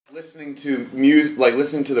listening to music, like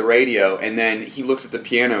listening to the radio, and then he looks at the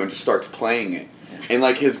piano and just starts playing it, and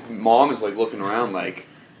like his mom is like looking around, like,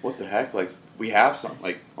 what the heck, like. We have some,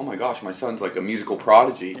 like, oh my gosh, my son's like a musical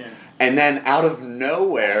prodigy. Yeah. And then out of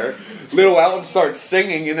nowhere, little Alan starts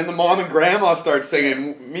singing, and then the mom and grandma start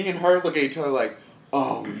singing. Me and her look at each other like,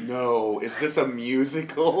 oh no, is this a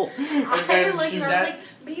musical? And then I was like,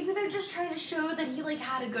 maybe they're just trying to show that he like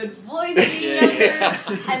had a good voice being younger.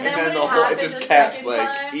 And then when it happened the second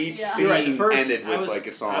time, each scene ended with like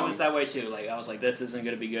a song. I was that way too. Like I was like, this isn't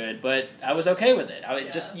going to be good, but I was okay with it.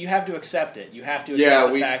 Just you have to accept it. You have to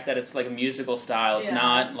accept the fact that it's like a musical style. It's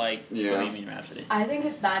not like Bohemian Rhapsody. I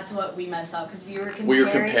think that's what we messed up because we were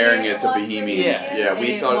comparing it to Bohemian. Yeah,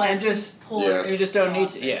 we thought and you just don't need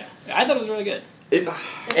to. Yeah, I thought it was really good. And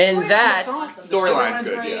that storyline's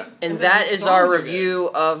good, yeah. And that is our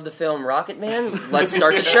review of the film Rocket Man. Let's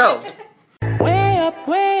start the show. Way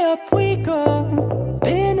up we go.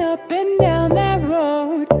 Been up and down that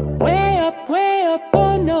road. Way up,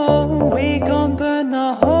 oh no. We gon' burn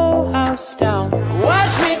the whole house down.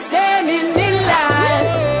 Watch me standing in line.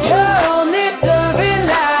 You're only serving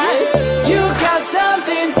lies. You got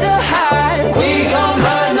something to hide. We gon'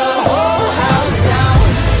 burn the whole house down.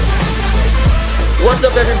 What's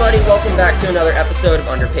up, everybody? Welcome back to another episode of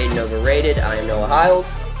Underpaid and Overrated. I am Noah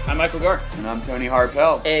Hiles. I'm Michael Gore. And I'm Tony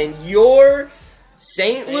Harpel. And your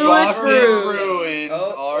St. Louis Bruins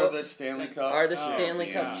are the Stanley Cup. Are the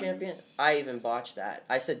Stanley Cup champion? I even botched that.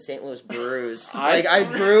 I said St. Louis Brews.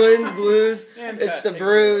 Bruins, Blues. It's the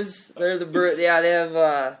Brews. They're the Brews. Yeah, they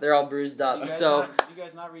have. They're all bruised up. Did you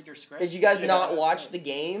guys not read your script? Did you guys not watch the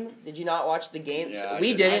game? Did you not watch the game? Yeah,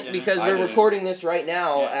 we didn't because we're recording this right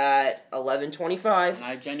now at 11:25. And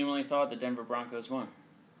I genuinely thought the Denver Broncos won.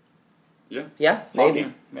 Yeah. Yeah,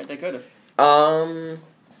 maybe. Maybe they could have.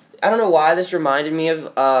 I don't know why this reminded me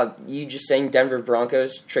of you just saying Denver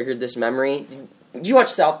Broncos triggered this memory. Did you watch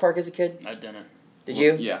South Park as a kid? I didn't. Did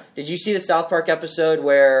you? Yeah. Did you see the South Park episode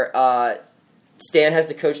where Stan has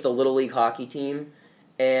to coach the Little League hockey team,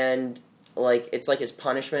 and like it's like his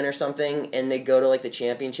punishment or something, and they go to like the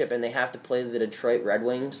championship and they have to play the Detroit Red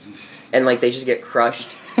Wings, and like they just get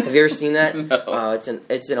crushed. Have you ever seen that? No. Oh, it's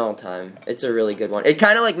an all time. It's a really good one. It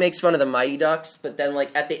kind of like makes fun of the Mighty Ducks, but then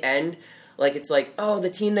like at the end. Like, it's like, oh, the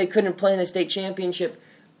team they couldn't play in the state championship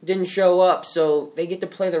didn't show up, so they get to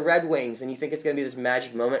play the Red Wings, and you think it's going to be this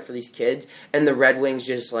magic moment for these kids, and the Red Wings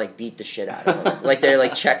just, like, beat the shit out of them. Like, they,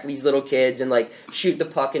 like, check these little kids and, like, shoot the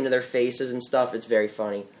puck into their faces and stuff. It's very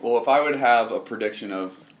funny. Well, if I would have a prediction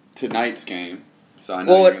of tonight's game, so I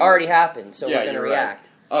know it already happened, so we're going to react. Right.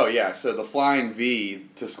 Oh, yeah, so the Flying V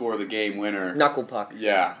to score the game winner. Knuckle puck.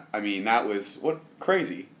 Yeah, I mean, that was,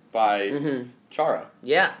 crazy by... Chara.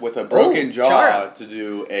 Yeah. With a broken jaw to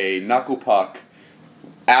do a knuckle puck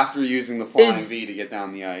after using the Flying V to get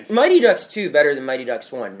down the ice. Mighty Ducks 2 better than Mighty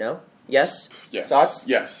Ducks 1, no? Yes? Yes. Thoughts?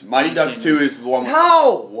 Yes. Mighty Ducks 2 is the one with...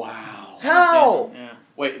 How? Wow. How? Yeah.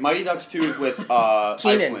 Wait, Mighty Ducks 2 is with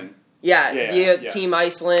Iceland. Yeah, Team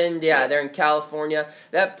Iceland. Yeah, they're in California.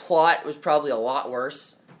 That plot was probably a lot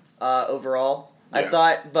worse overall, I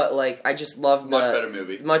thought. But, like, I just loved Much better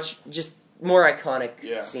movie. Just... more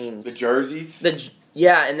iconic scenes. The jerseys?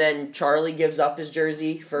 And then Charlie gives up his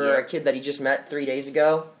jersey for a kid that he just met 3 days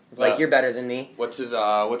ago. It's like, you're better than me. What's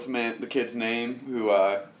the kid's name who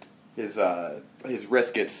his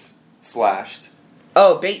wrist gets slashed?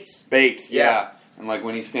 Oh, Bates. Bates, yeah. And like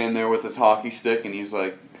when he's standing there with his hockey stick and he's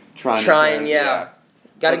like trying to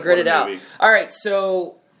Got to grit it out. All right,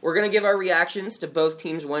 so we're going to give our reactions to both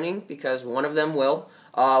teams winning because one of them will.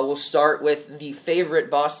 We'll start with the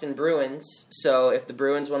favorite Boston Bruins. So if the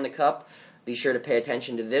Bruins won the Cup, be sure to pay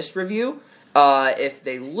attention to this review. If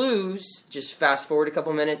they lose, just fast forward a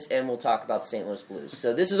couple minutes and we'll talk about the St. Louis Blues.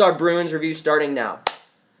 So this is our Bruins review starting now.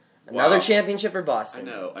 Another championship for Boston.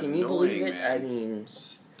 I know. Can you believe it? Man. I mean...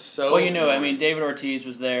 So David Ortiz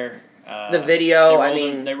was there. The video,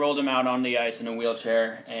 they rolled him out on the ice in a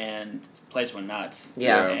wheelchair, and the place went nuts.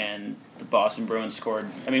 Yeah. And the Boston Bruins scored.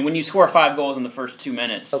 I mean, when you score 5 goals in the first 2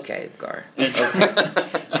 minutes. Okay, Gar.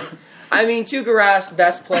 I mean, Tuukka Rask,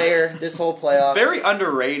 best player this whole playoffs. Very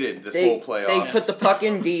underrated whole playoffs. They put the puck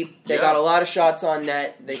in deep. They got a lot of shots on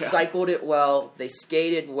net. They cycled it well. They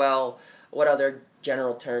skated well. What other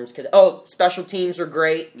general terms? Special teams were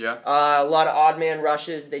great. Yeah. A lot of odd man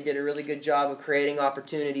rushes. They did a really good job of creating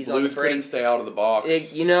opportunities on the break. Blues couldn't stay out of the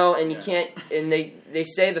box. You can't. And they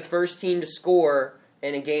say the first team to score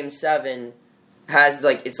in a game 7 has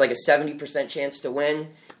it's like a 70% chance to win.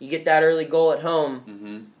 You get that early goal at home.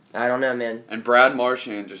 Mm-hmm. I don't know, man. And Brad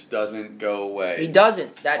Marchand just doesn't go away. He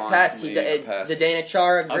doesn't. That pass, Zdeno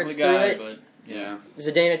Chara grits through it. Yeah.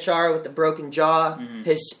 Zdeno Chara with the broken jaw,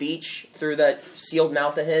 his speech through that sealed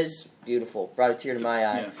mouth of his, beautiful. Brought a tear to my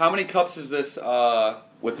eye. Yeah. How many cups is this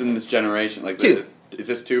within this generation? Like 2. Is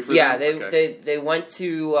this 2 for them? Yeah, they went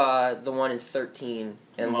to the one in 13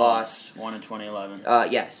 and lost. One in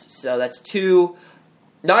 2011. Yes, so that's 2.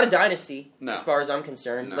 Not a dynasty, no. as far as I'm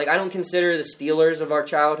concerned. No. Like, I don't consider the Steelers of our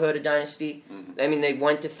childhood a dynasty. Mm-hmm. I mean, they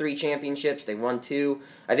went to 3 championships. They won 2.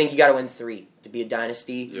 I think you got to win 3 to be a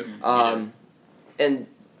dynasty. Yep. And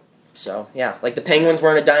so, yeah, like the Penguins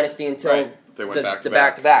weren't a dynasty until they went the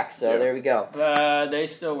back-to-back. So there we go. They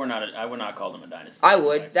still were not. I would not call them a dynasty. I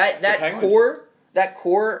would. That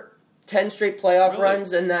core 10 straight playoff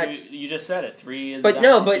runs and that. You just said it. 3 is. But a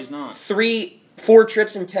no, not. 4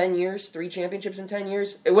 trips in 10 years, 3 championships in 10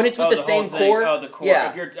 years. When it's with the same core. Oh, the core.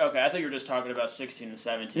 Yeah. Okay, I thought you were just talking about 16 and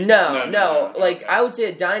 17. No. Like, I would say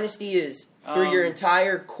a dynasty is through your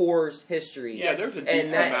entire core's history. Yeah, there's a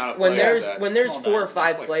decent amount of when players. When there's 4 or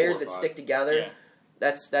 5 players that stick together,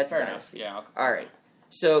 that's a dynasty. Yeah. Okay. All right.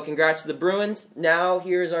 So, congrats to the Bruins. Now,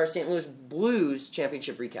 here's our St. Louis Blues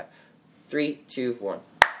championship recap. 3, 2, 1.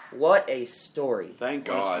 What a story. Thank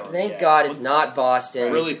God. Thank God it's not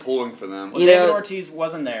Boston. Really pulling for them. Well, David Ortiz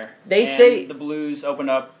wasn't there. They say the Blues opened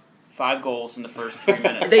up 5 goals in the first 3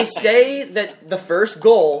 minutes. They say that the first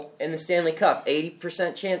goal in the Stanley Cup,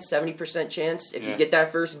 80% chance, 70% chance. If you get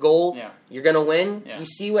that first goal, you're going to win. Yeah. You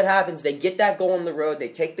see what happens. They get that goal on the road. They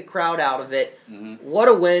take the crowd out of it. Mm-hmm. What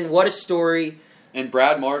a win. What a story. And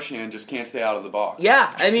Brad Marchand just can't stay out of the box.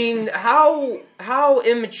 Yeah, I mean, how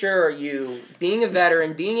immature are you? Being a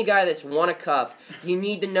veteran, being a guy that's won a cup, you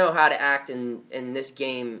need to know how to act in this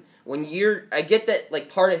game. I get that, like,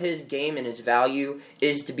 part of his game and his value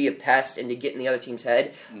is to be a pest and to get in the other team's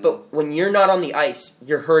head, but when you're not on the ice,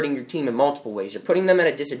 you're hurting your team in multiple ways. You're putting them at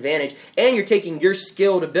a disadvantage, and you're taking your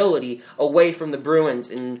skilled ability away from the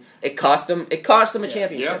Bruins, and it cost them a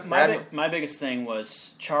championship. Yeah. My biggest thing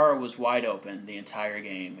was Chara was wide open the entire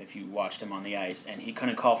game if you watched him on the ice, and he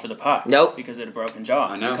couldn't call for the puck. Nope. Because of a broken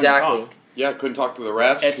jaw. I know. Exactly. Yeah, couldn't talk to the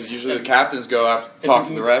refs because usually the captains go after talk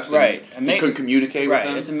to the refs. Right. And he couldn't communicate with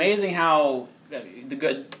them. It's amazing how the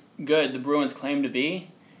good the Bruins claim to be.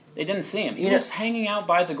 They didn't see him. He was hanging out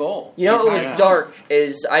by the goal. You know what was dark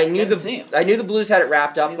is I knew the Blues had it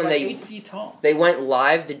wrapped up when they 8 feet tall. They went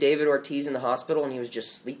live to David Ortiz in the hospital and he was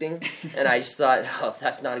just sleeping, and I just thought,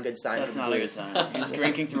 that's not a good sign. That's not a good sign. He was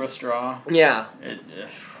drinking through a straw. Yeah.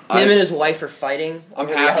 Him and his wife are fighting. I'm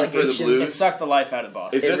happy for the Blues. It sucked the life out of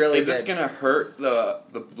Boston. Is this going to hurt the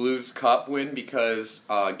Blues Cup win because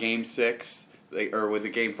Game 6, or was it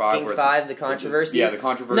Game 5? Game 5, the controversy? The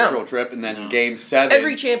controversial trip, and then Game 7,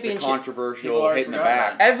 every championship, the controversial hit in the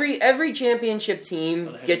back. Every championship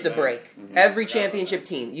team gets a break. Mm-hmm. Every championship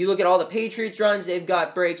team. You look at all the Patriots runs, they've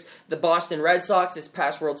got breaks. The Boston Red Sox, this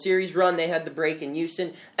past World Series run, they had the break in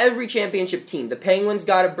Houston. Every championship team. The Penguins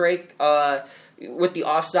got a break with the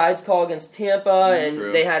offsides call against Tampa,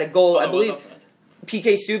 and they had a goal. I believe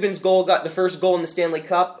PK Subban's goal got the first goal in the Stanley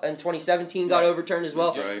Cup in 2017 got overturned as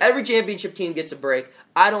well. Right. Every championship team gets a break.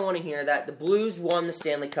 I don't want to hear that. The Blues won the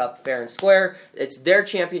Stanley Cup fair and square. It's their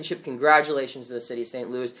championship. Congratulations to the city of St.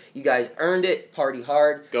 Louis. You guys earned it. Party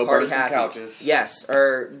hard. Go party burn happy. some couches. Yes,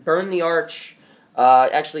 or burn the arch.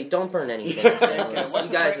 Actually, don't burn anything in St. Louis.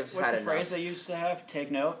 You guys have had enough. What's the phrase they used to have? Take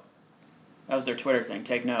note? That was their Twitter thing.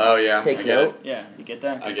 Take note. Oh, yeah. Take note? Yeah, you get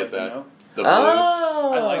that? I get that. The Blues.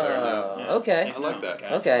 Oh, I like that. Yeah. Okay. I like that.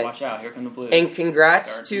 Guys. Okay. Watch out. Here come the Blues. And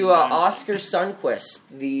congrats to Oscar Sundquist.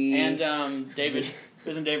 David.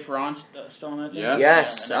 Isn't Dave Perron still on that team?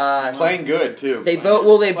 Yes. Playing good, too. They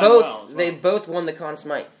both won the Conn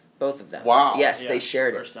Smythe. Both of them. Wow. Yes, they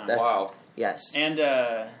shared first it. time. Wow. Yes.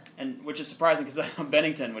 And which is surprising because I thought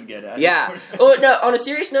Bennington would get it. Yeah. Oh no. On a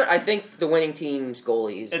serious note, I think the winning team's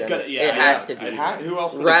goalie is. It has to be. Who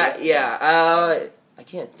else? Would it yeah. I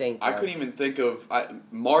can't think. I couldn't even think of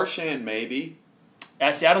Marchand maybe.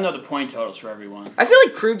 See, I don't know the point totals for everyone. I feel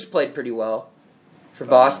like Krug's played pretty well for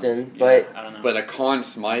Boston, but I don't know. But a Conn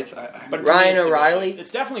Smythe. But Ryan O'Reilly. It's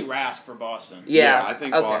definitely Rask for Boston. Yeah, I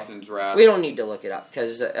think Boston's Rask. We don't need to look it up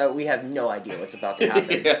because we have no idea what's about to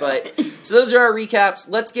happen. But so those are our recaps.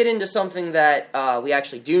 Let's get into something that we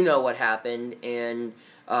actually do know what happened and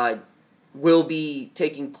will be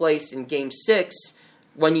taking place in Game 6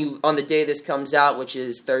 on the day this comes out, which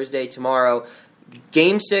is Thursday tomorrow.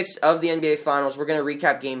 Game 6 of the NBA Finals. We're going to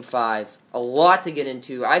recap Game 5. A lot to get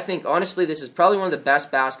into. I think, honestly, this is probably one of the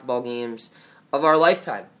best basketball games of our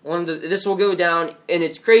lifetime. This will go down, and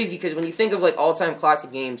it's crazy because when you think of like all-time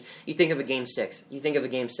classic games, you think of a Game 6, you think of a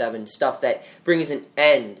Game 7, stuff that brings an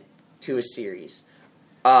end to a series.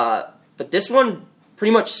 But this one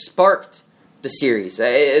pretty much sparked the series.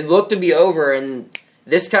 It looked to be over, and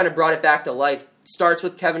this kind of brought it back to life. Starts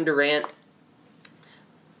with Kevin Durant.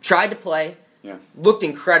 Tried to play. Yeah. Looked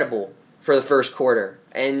incredible for the first quarter.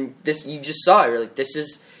 And this, you just saw it. You're like, this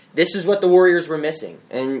is what the Warriors were missing.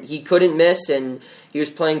 And he couldn't miss, and he was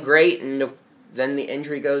playing great, and then the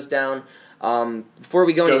injury goes down. Before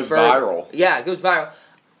we go any further... It goes viral. Yeah, it goes viral.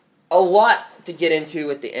 A lot to get into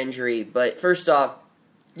with the injury, but first off,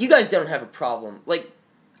 you guys don't have a problem. Like,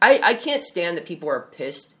 I can't stand that people are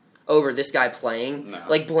pissed over this guy playing. No.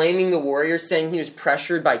 Like, blaming the Warriors, saying he was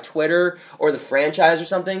pressured by Twitter or the franchise or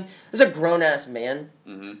something. This is a grown-ass man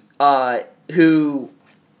who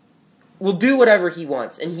will do whatever he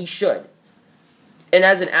wants, and he should. And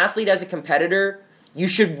as an athlete, as a competitor, you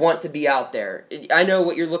should want to be out there. I know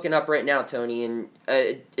what you're looking up right now, Tony, and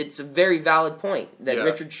it's a very valid point that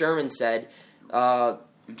Richard Sherman said.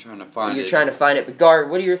 I'm trying to find it. You're trying to find it. But, Gar,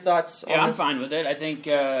 what are your thoughts on this? Yeah, I'm fine with it. I think,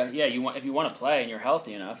 if you want to play and you're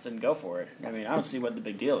healthy enough, then go for it. I mean, I don't see what the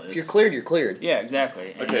big deal is. If you're cleared, you're cleared. Yeah,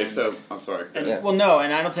 exactly. Okay, so, I'm sorry. Well, no,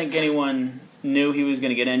 and I don't think anyone knew he was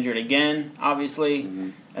going to get injured again, obviously. Mm-hmm.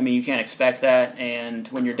 I mean, you can't expect that. And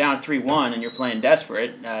when you're down 3-1 and you're playing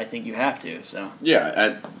desperate, I think you have to. So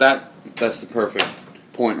yeah, that's the perfect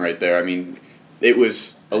point right there. I mean, it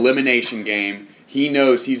was elimination game. He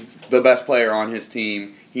knows he's the best player on his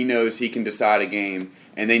team. He knows he can decide a game,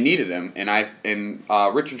 and they needed him. And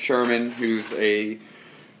Richard Sherman, who's a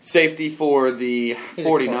safety for the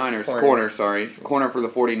 49ers, corner for the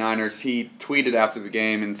 49ers, he tweeted after the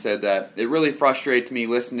game and said that it really frustrates me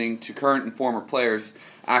listening to current and former players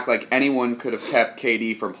act like anyone could have kept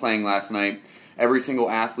KD from playing last night. Every single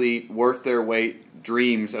athlete worth their weight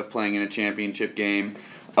dreams of playing in a championship game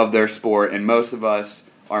of their sport, and most of us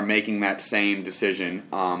are making that same decision.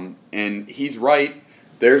 And he's right.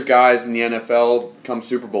 There's guys in the NFL come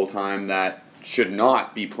Super Bowl time that should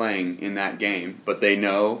not be playing in that game, but they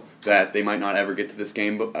know that they might not ever get to this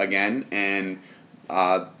game again, and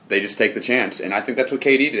they just take the chance. And I think that's what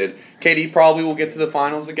KD did. KD probably will get to the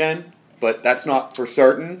finals again, but that's not for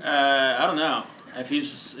certain. I don't know. If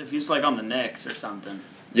he's like on the Knicks or something.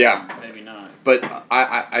 Yeah. Maybe not. But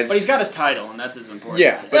I just, but he's got his title, and that's as important.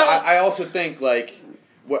 Yeah, but I also think, like,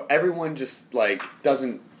 what everyone just, like,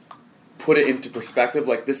 doesn't put it into perspective.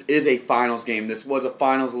 Like, this is a finals game. This was a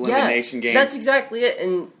finals elimination game. That's exactly it.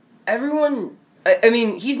 And everyone, I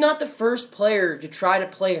mean, he's not the first player to try to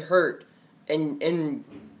play hurt and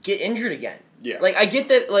get injured again. Yeah. Like, I get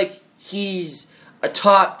that, like, he's a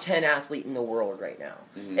top 10 athlete in the world right now.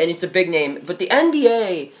 Mm-hmm. And it's a big name. But the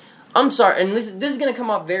NBA, I'm sorry, and this is going to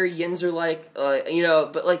come off very Yinzer-like,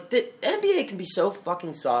 but, like, the NBA can be so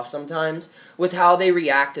fucking soft sometimes with how they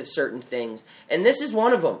react to certain things. And this is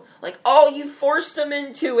one of them. Like, oh, you forced him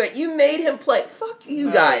into it. You made him play. Fuck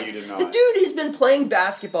you guys. You did not. The dude has been playing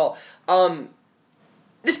basketball.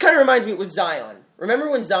 This kind of reminds me with Zion.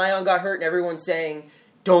 Remember when Zion got hurt and everyone's saying,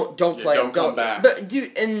 don't play him. Don't come back. But,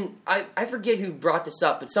 dude, and I forget who brought this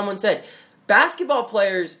up, but someone said, basketball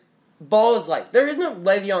players... Ball is life. There is no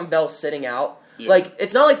Le'Veon Bell sitting out. Yeah. Like,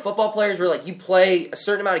 it's not like football players where, like, you play a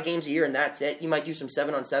certain amount of games a year and that's it. You might do some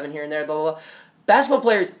 7-on-7 here and there, blah, blah, blah. Basketball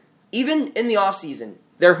players, even in the offseason,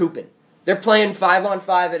 they're hooping. They're playing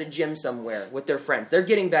 5-on-5 at a gym somewhere with their friends. They're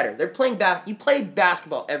getting better. They're playing You play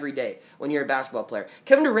basketball every day when you're a basketball player.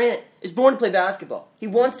 Kevin Durant is born to play basketball. He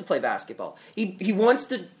wants to play basketball. He wants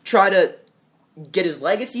to try to get his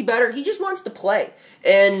legacy better. He just wants to play.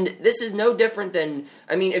 And this is no different than,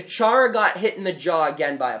 I mean, if Chara got hit in the jaw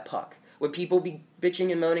again by a puck, would people be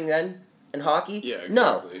bitching and moaning then in hockey? Yeah, exactly.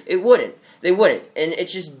 No, it wouldn't. They wouldn't. And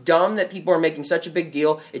it's just dumb that people are making such a big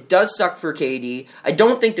deal. It does suck for KD. I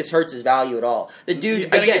don't think this hurts his value at all. The dude, he's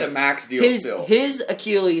gonna get a max deal still. His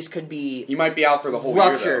Achilles could be he might be out for the whole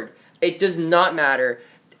ruptured. Year, though. It does not matter.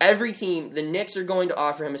 Every team, the Knicks are going to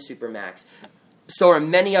offer him a supermax. So are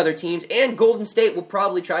many other teams, and Golden State will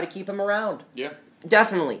probably try to keep him around. Yeah.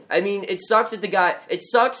 Definitely. I mean, it sucks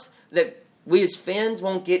that we as fans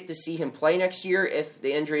won't get to see him play next year if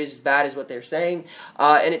the injury is as bad as what they're saying.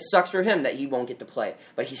 And it sucks for him that he won't get to play.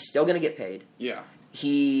 But he's still going to get paid. Yeah.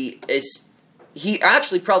 He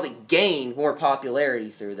actually probably gained more popularity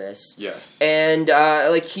through this. Yes. And,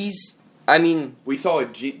 we saw the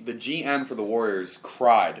GM for the Warriors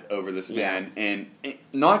cried over this man, and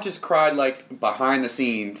not just cried like behind the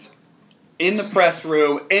scenes, in the press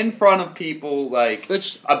room, in front of people,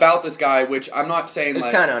 about this guy. Which I'm not saying it was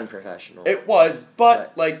kind of unprofessional. It was,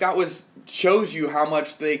 but that shows you how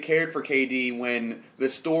much they cared for KD when the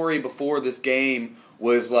story before this game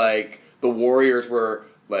was like the Warriors were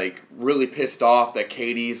like really pissed off that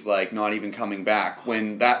KD's like not even coming back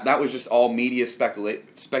when that was just all media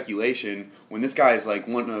speculation when this guy is like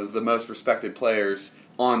one of the most respected players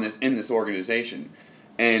in this organization.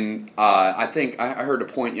 And I think I heard a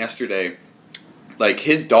point yesterday, like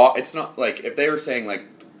it's not like if they were saying like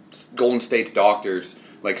Golden State's doctors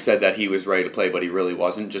like said that he was ready to play but he really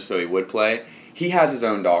wasn't just so he would play. He has his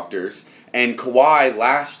own doctors. And Kawhi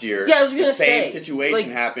last year, the same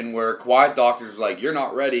situation happened where Kawhi's doctors were like, you're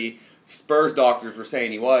not ready. Spurs doctors were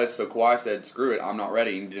saying he was, so Kawhi said, screw it, I'm not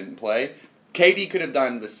ready, and didn't play. KD could have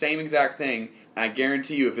done the same exact thing, and I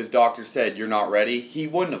guarantee you if his doctor said you're not ready, he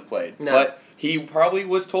wouldn't have played. No. But he probably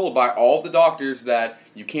was told by all the doctors that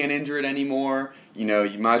you can't injure it anymore, you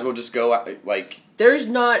might as well just go out, like... There's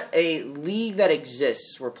not a league that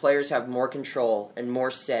exists where players have more control and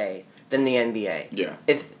more say than the NBA. Yeah.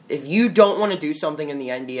 If you don't want to do something in the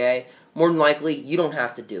NBA, more than likely you don't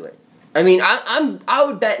have to do it. I mean, I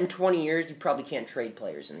would bet in 20 years you probably can't trade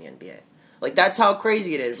players in the NBA. Like that's how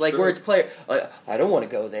crazy it is. Like where it's player, like I don't want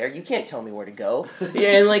to go there. You can't tell me where to go.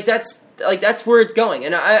 Yeah, and that's where it's going.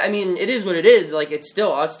 And I mean, it is what it is. Like I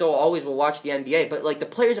still always will watch the NBA. But like the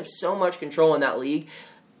players have so much control in that league.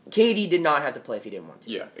 KD did not have to play if he didn't want to.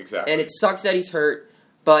 Yeah, exactly. And it sucks that he's hurt,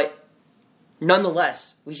 but.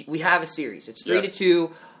 Nonetheless, we have a series. It's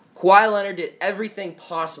 3-2. Kawhi Leonard did everything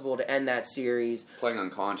possible to end that series. Playing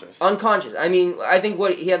unconscious. I mean, I think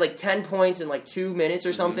he had like 10 points in like 2 minutes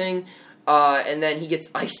or something, and then he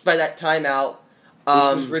gets iced by that timeout. Which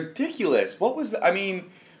was ridiculous. What was... I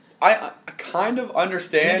mean, I kind of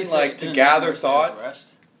understand, like, to gather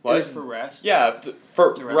thoughts. What? It was for rest? Yeah,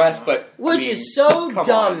 for rest, but... Which is so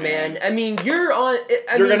dumb, man. I mean, you're on...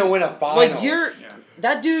 You're going to win a finals. Like,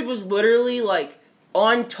 that dude was literally, like,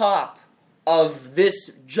 on top of this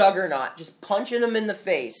juggernaut, just punching him in the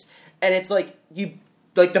face, and it's like,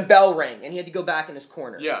 the bell rang, and he had to go back in his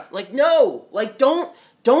corner. Yeah. Like, no! Like, don't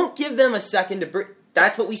give them a second to breathe.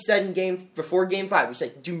 That's what we said before Game 5. We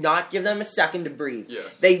said, do not give them a second to breathe.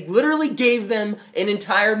 Yes. They literally gave them an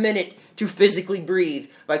entire minute to physically breathe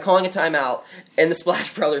by calling a timeout, and the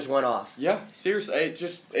Splash Brothers went off. Yeah, seriously,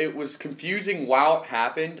 it was confusing while it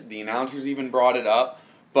happened. The announcers even brought it up,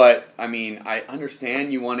 but I mean, I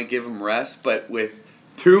understand you want to give them rest, but with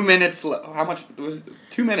 2 minutes left, how much was it?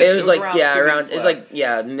 2 minutes? It was like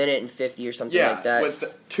a minute and 50 or something like that. With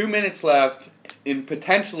 2 minutes left in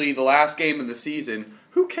potentially the last game of the season,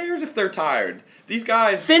 who cares if they're tired? These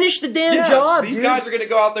guys finish the damn job. These guys are gonna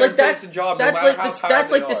go out there and finish the job no matter how tired they are.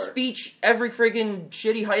 That's like the speech every friggin'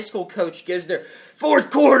 shitty high school coach gives their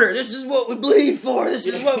fourth quarter. This is what we bleed for. This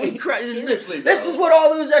is what we cry. This is what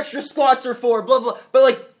all those extra squats are for. Blah blah. But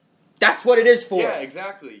like, that's what it is for. Yeah,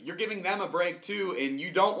 exactly. You're giving them a break too, and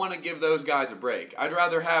you don't want to give those guys a break. I'd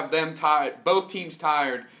rather have them tired, both teams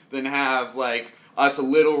tired, than have like us a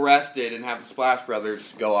little rested and have the Splash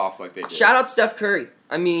Brothers go off like they did. Shout out Steph Curry.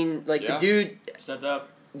 I mean, like the dude stepped up.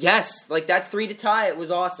 Yes, like that 3 to tie it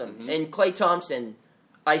was awesome. Mm-hmm. And Klay Thompson,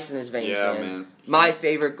 ice in his veins, man. My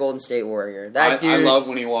favorite Golden State Warrior. That dude. I love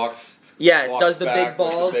when he walks. Yeah, does the big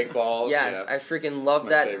balls. The big balls. Yes, I freaking love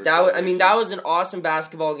that. That was an awesome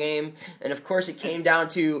basketball game, and of course it came down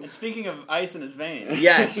to. And speaking of ice in his veins.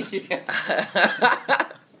 Yes.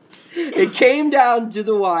 It came down to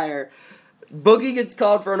the wire. Boogie gets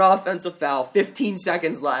called for an offensive foul. 15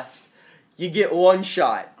 seconds left. You get one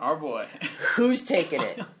shot. Our boy. Who's taking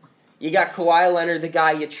it? You got Kawhi Leonard, the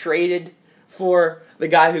guy you traded for, the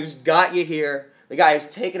guy who's got you here, the guy who's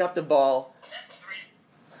taking up the ball.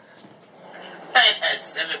 I had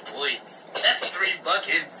 7 points. That's 3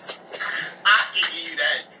 buckets. I give you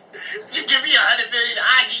that. You give me $100 million,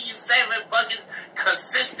 I give you 7 buckets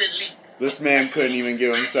consistently. This man couldn't even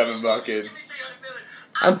give him 7 buckets.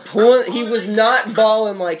 He was not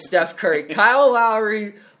balling like Steph Curry. Kyle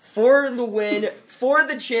Lowry, for the win, for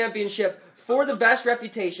the championship, for the best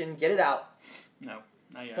reputation. Get it out. No,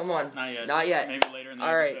 not yet. Come on. Not yet. Not yet. Maybe later in the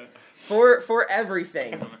episode. All right. For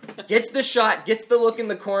everything. Gets the shot, gets the look in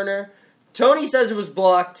the corner. Tony says it was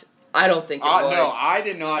blocked. I don't think it was. No, I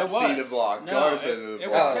did not see the block. No, it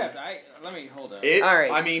was tipped. Let me hold up. All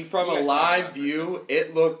right. I mean, from a live view,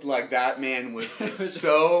 it looked like that man was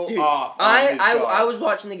so off. I was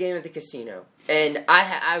watching the game at the casino, and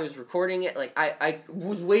I was recording it. Like I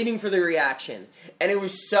was waiting for the reaction, and it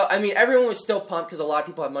was so. I mean, everyone was still pumped because a lot of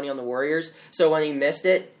people had money on the Warriors. So when he missed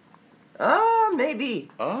it, maybe.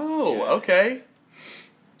 Oh, okay.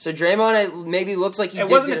 So Draymond maybe looks like it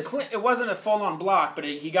wasn't a full-on block, but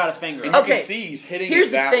he got a finger. And you can see he's hitting Here's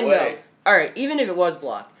it that the thing, way. Though. All right, even if it was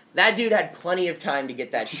blocked, that dude had plenty of time to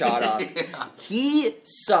get that shot off. He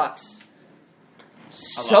sucks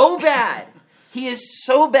so bad He is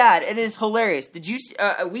so bad. It is hilarious. Did you see,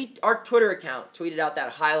 our Twitter account tweeted out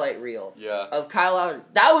that highlight reel of Kyle Lowry.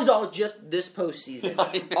 That was all just this postseason.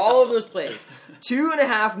 All of those plays.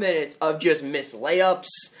 2.5 minutes of just missed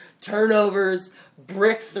layups, turnovers,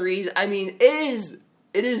 brick threes. I mean, it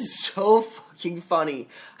is so fucking funny.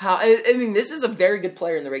 I mean, this is a very good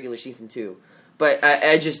player in the regular season too. But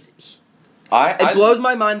it blows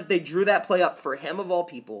my mind that they drew that play up for him of all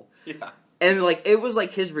people. Yeah. And, like, it was,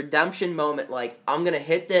 like, his redemption moment. Like, I'm going to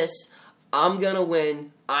hit this. I'm going to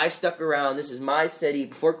win. I stuck around. This is my city.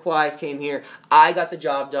 Before Kawhi came here, I got the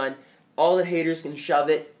job done. All the haters can shove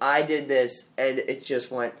it. I did this. And it just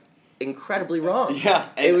went incredibly wrong. Yeah.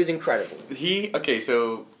 It was incredible.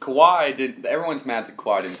 So Kawhi did. Everyone's mad that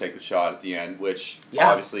Kawhi didn't take the shot at the end, which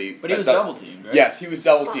obviously. But he was double teamed, right? Yes, he was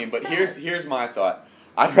double teamed. But here's my thought.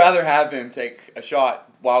 I'd rather have him take a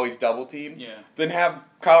shot while he's double teamed than have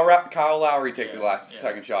Kyle Lowry take the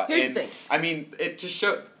second shot. Here's the thing. I mean, it just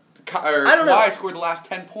showed. Kawhi scored the last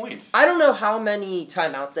 10 points. I don't know how many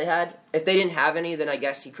timeouts they had. If they didn't have any, then I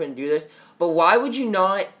guess he couldn't do this. But why would you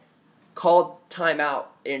not call timeout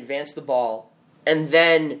and advance the ball and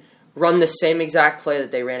then run the same exact play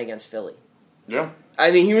that they ran against Philly? Yeah.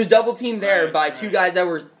 I mean, he was double teamed there by two guys that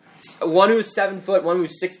were. One who was 7 foot, one who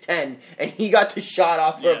was 6'10", and he got the shot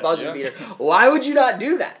off for a buzzer beater. Why would you not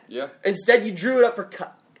do that? Yeah. Instead, you drew it up for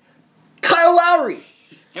Kyle Lowry.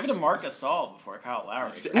 Give it to Marc Gasol before Kyle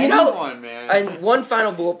Lowry. Man. And one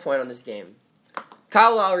final bullet point on this game.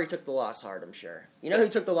 Kyle Lowry took the loss hard, I'm sure. You know who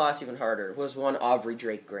took the loss even harder was one Aubrey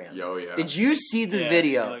Drake Graham. Yeah. Did you see the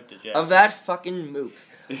video of that fucking mook?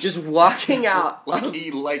 Just walking out like he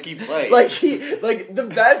played. Like the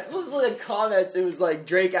best was the comments. It was like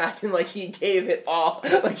Drake acting like he gave it all,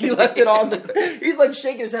 like he left it all. He's like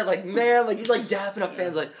shaking his head, like man, like he's like dapping up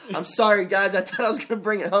fans, like I'm sorry guys, I thought I was gonna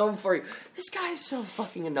bring it home for you. This guy is so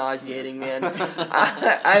fucking nauseating, man.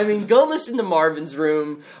 I mean, go listen to Marvin's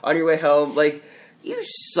Room on your way home, like. You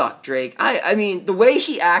suck, Drake. I mean, the way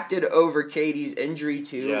he acted over Katie's injury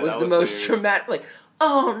too was the most traumatic. Like.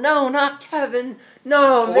 Oh, no, not Kevin.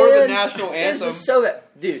 No, man. Or the national anthem. This is so bad.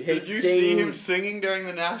 Dude, Did you see him singing during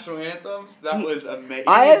the national anthem? That was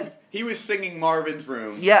amazing. He was singing Marvin's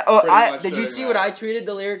Room. Yeah, did you see what I tweeted,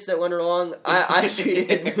 the lyrics that went along? I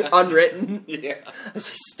tweeted unwritten. Yeah. I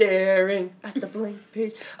was staring at the blank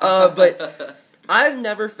page. But I've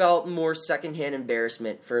never felt more secondhand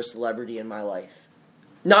embarrassment for a celebrity in my life.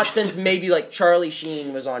 Not since maybe, like, Charlie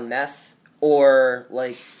Sheen was on meth or,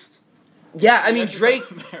 like... Yeah, I mean Drake.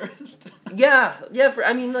 Yeah.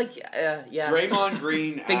 Draymond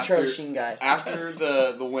Green, big Charlie Sheen guy. After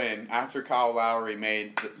the win, after Kyle Lowry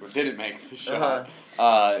didn't make the shot,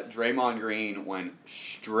 Draymond Green went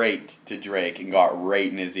straight to Drake and got right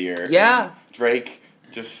in his ear. Yeah, and Drake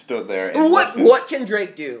just stood there. And what can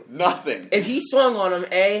Drake do? Nothing. If he swung on him,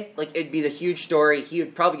 it'd be the huge story. He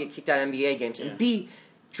would probably get kicked out of NBA games. And B,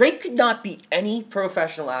 Drake could not beat any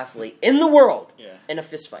professional athlete in the world in a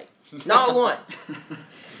fist fight. Not one.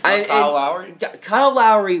 Kyle Lowry? Kyle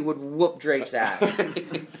Lowry would whoop Drake's ass.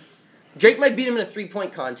 Drake might beat him in a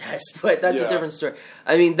 3-point contest, but that's a different story.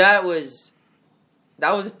 I mean, that was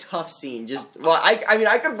a tough scene.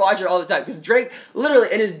 I could watch it all the time because Drake, literally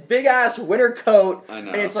in his big ass winter coat,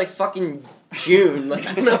 and it's like fucking June. Like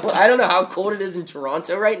I don't know how cold it is in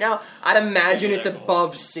Toronto right now. I'd imagine it's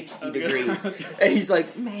above 60 degrees, and he's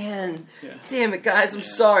like, "Man, damn it, guys, I'm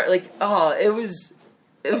sorry." Like,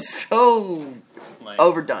 it was so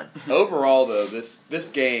overdone. Overall, though, this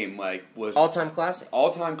game was all-time classic.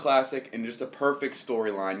 All-time classic, and just a perfect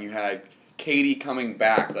storyline. You had Katie coming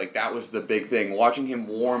back, that was the big thing. Watching him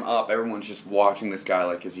warm up, everyone's just watching this guy.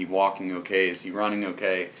 Is he walking okay? Is he running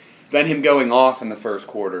okay? Then him going off in the first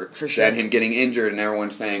quarter. For sure. Then him getting injured, and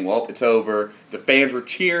everyone's saying, "Well, it's over." The fans were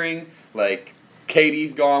cheering,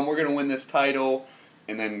 Katie's gone. We're gonna win this title,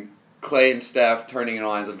 and then Clay and Steph turning it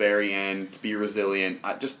on at the very end to be resilient.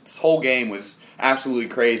 This whole game was absolutely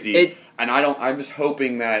crazy. I'm just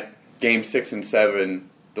hoping that Game 6 and 7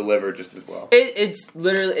 deliver just as well.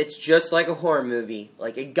 It's just like a horror movie.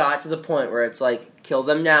 It got to the point where it's kill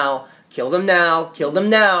them now, kill them now, kill them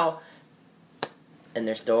now, and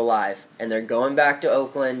they're still alive, and they're going back to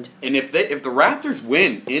Oakland. And if the Raptors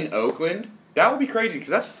win in Oakland, that would be crazy because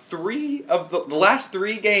that's 3 of the last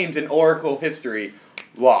 3 games in Oracle history.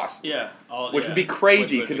 Lost. Yeah. Which would be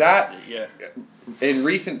crazy, because in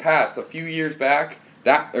recent past, a few years back,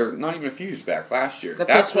 or not even a few years back, last year,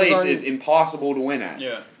 that place is impossible to win at.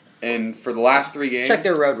 Yeah. And for the last 3 games... Check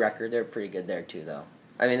their road record. They're pretty good there, too, though.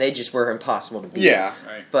 I mean, they just were impossible to beat. Yeah.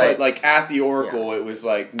 Right. But like at the Oracle, it was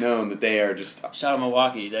like known that they are just. Shout out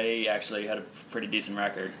Milwaukee. They actually had a pretty decent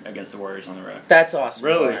record against the Warriors on the road. That's awesome.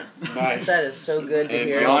 Really? Yeah. Nice. That is so good to And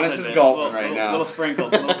hear. Giannis is golfing right now. Little sprinkle.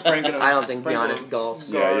 Little sprinkle. I don't think Giannis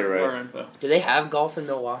golfs. Yeah, you're right. Do they have golf in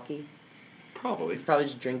Milwaukee? Probably. Probably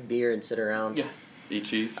just drink beer and sit around. Yeah. Eat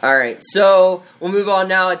cheese. All right, so we'll move on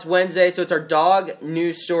now. It's Wednesday, so it's our dog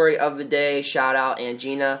news story of the day. Shout out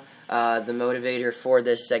Angina, the motivator for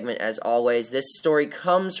this segment as always. This story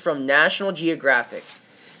comes from National Geographic,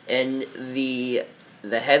 and the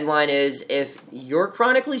headline is, "If you're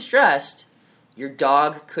chronically stressed, your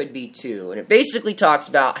dog could be too." And it basically talks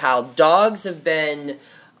about how dogs have been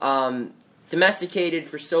domesticated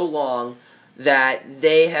for so long that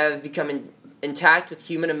they have become intact with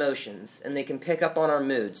human emotions, and they can pick up on our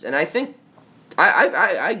moods. And I think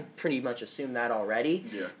I pretty much assume that already.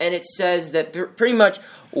 Yeah. And it says that pretty much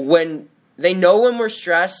when they know when we're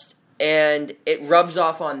stressed, and it rubs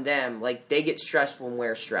off on them, like they get stressed when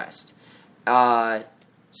we're stressed.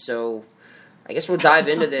 So I guess we'll dive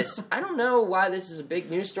into this. I don't know why this is a big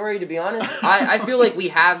news story, to be honest. I feel like we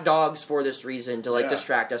have dogs for this reason, to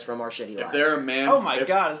distract us from our shitty lives. If they're a man, Oh my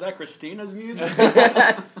God! Is that Christina's music?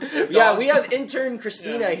 Yeah, we have intern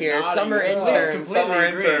Christina here, summer intern.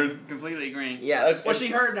 Completely agreeing. Yes. Well, she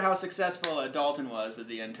heard how successful Dalton was at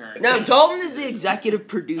the intern. No, Dalton is the exexecutive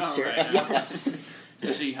producer. Oh, right. Yes.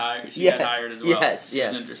 So she got Yeah. hired as well. Yes,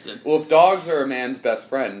 yes. She's interested. Well, if dogs are a man's best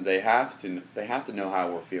friend, they have to know how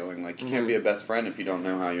we're feeling. Like you can't be a best friend if you don't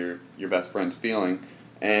know how your best friend's feeling.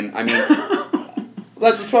 And I mean,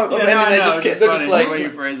 that's what. Yeah, I mean, no, they no, just it's get, just they're funny just the like, way you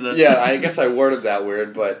phrased it. yeah. I guess I worded that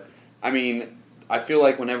weird, but I mean, I feel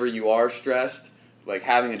like whenever you are stressed, like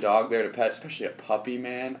having a dog there to pet, especially a puppy,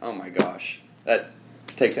 man. Oh my gosh, that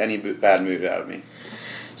takes any bad mood out of me.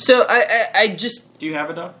 So I just Do you have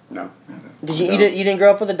a dog? No. did you No. you didn't grow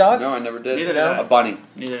up with a dog? No, I never did. Neither did I. A bunny,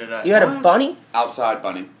 Neither did I. You had a bunny? outside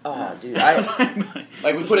bunny. Oh, dude.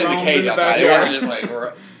 Like we put it in the roamed cage in the outside. It backyard. wasn't just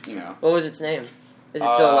like you know. What was its name? Is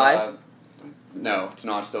it still alive? No, it's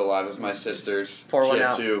not still alive. It was my sister's. Pour She one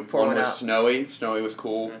had out. two. Pour one one was out. Snowy. Snowy was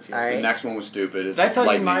cool. That's All right. The next one was stupid. It's Did I tell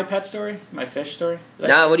lightning. you my pet story? My fish story?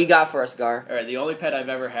 Nah, what do you got for us, Gar? All right, the only pet I've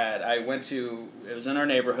ever had, it was in our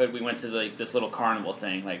neighborhood. We went to this little carnival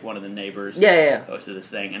thing, like one of the neighbors Yeah. hosted this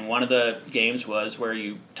thing, and one of the games was where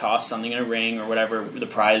you toss something in a ring or whatever. The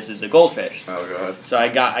prize is a goldfish. Oh god. So I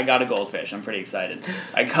got a goldfish. I'm pretty excited.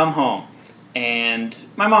 I come home, and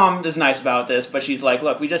my mom is nice about this, but she's like,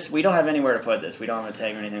 "Look, we don't have anywhere to put this. We don't have a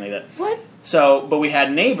tank or anything like that." What? So, but we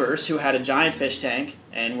had neighbors who had a giant fish tank,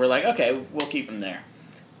 and we're like, "Okay, we'll keep them there."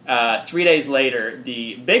 3 days later,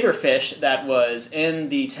 the bigger fish that was in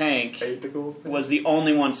the tank Ate the goldfish. was the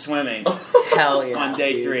only one swimming Hell yeah. on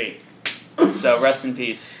day 3. So rest in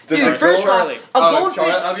peace. Did Dude, the first off, Charlie. a goldfish.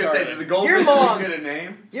 Charlie, I was gonna say, Charlie. did the goldfish Your mom- always get a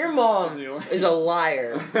name? Your mom is a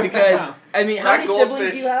liar because I mean, how That many siblings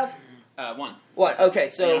goldfish- do you have? One. What? Okay,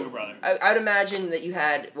 A so younger brother. I'd imagine that you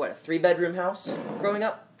had a 3-bedroom house growing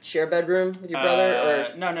up, share bedroom with your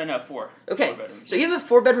brother, or No, 4. okay. 4 bedrooms. So you have a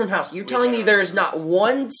 4-bedroom house. You're telling me had- there is not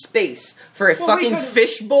one space for a Well, we fucking could've-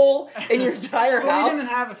 fish bowl in your entire Well, we house? didn't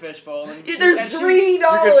have a fishbowl. and she- They're and she- $3.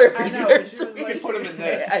 I know, but she was You like- can put them in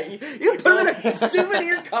this. Yeah, you put them in a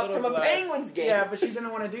souvenir cup Little from a glass. Penguins game. Yeah, but she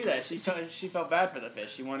didn't want to do that. She felt bad for the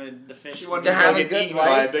fish. She wanted the fish She wanted To to have go a get good eaten by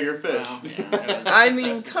life. a bigger fish. Well, yeah, it was- I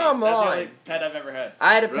mean, rest in come peace. That's on. the only pet I've ever had.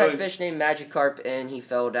 I had a pet Really? fish named Magikarp, and he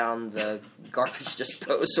fell down the garbage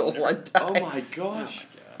disposal one time. Oh my gosh. Oh my God.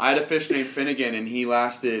 I had a fish named Finnegan, and he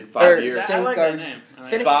lasted Or 5 years. I like that garbage. name. I like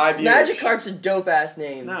Fin- that. 5 years. Magikarp's a dope ass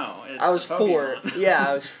name. No, it's I was the 4. Pokemon. Yeah,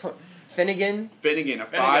 I was 4. Finnegan. Finnegan, a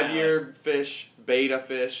Finnegan, 5-year fish, beta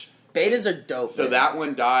fish. Betas are dope. So man. that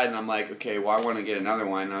one died, and I'm like, okay, well, I want to get another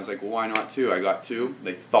one. And I was like, well, why not 2? I got 2.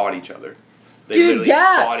 They fought each other. They Dude, literally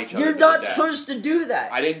fought yeah, each other you're to not the death. supposed to do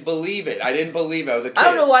that. I didn't believe it. I was a kid. I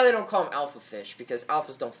don't know why they don't call them alpha fish, because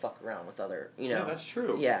alphas don't fuck around with other, you know. Yeah, that's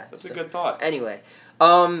true. Yeah, That's so- a good thought. Anyway,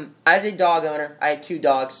 as a dog owner, I had 2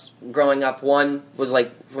 dogs growing up. One was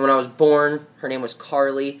like when I was born. Her name was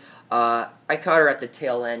Carly. I caught her at the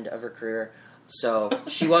tail end of her career, so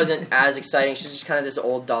she wasn't as exciting. She's just kind of this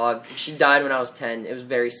old dog. She died when I was 10. It was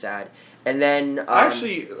very sad. And then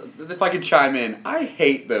Actually, if I could chime in, I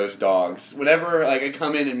hate those dogs. Whenever like I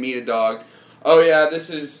come in and meet a dog, oh yeah,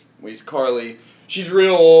 he's Carly. she's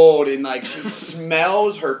real old and like she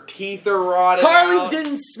smells. Her teeth are rotted Carly out.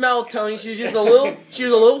 didn't smell, Tony. She was just a little. She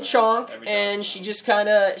was a little chonk, and she's just kind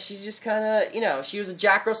of. She was a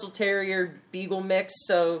Jack Russell Terrier Beagle mix,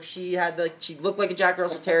 so she looked like a Jack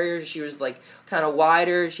Russell Terrier. She was like kind of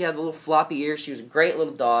wider. She had the little floppy ears. She was a great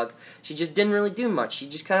little dog. She just didn't really do much. She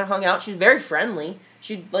just kind of hung out. She was very friendly.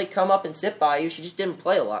 She'd like come up and sit by you. She just didn't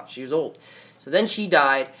play a lot. She was old. So then she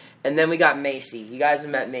died, and then we got Macy. You guys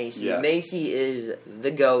have met Macy. Yeah. Macy is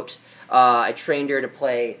the GOAT. I trained her to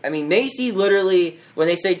play. I mean, Macy literally, when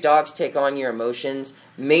they say dogs take on your emotions,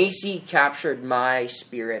 Macy captured my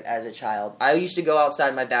spirit as a child. I used to go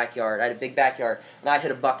outside my backyard. I had a big backyard, and I'd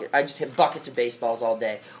hit a bucket. I just hit buckets of baseballs all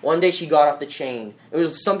day. One day she got off the chain. It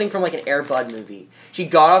was something from like an Air Bud movie. She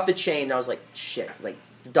got off the chain, and I was like, shit, like,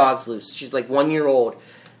 the dog's loose. She's like 1 year old.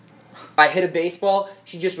 I hit a baseball.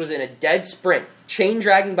 She just was in a dead sprint, chain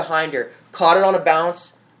dragging behind her, caught it on a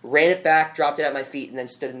bounce, ran it back, dropped it at my feet, and then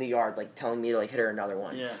stood in the yard, like telling me to like hit her another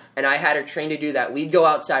one. Yeah. And I had her trained to do that. We'd go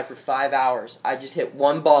outside for 5 hours. I'd just hit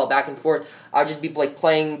one ball back and forth. I'd just be like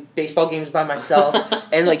playing baseball games by myself,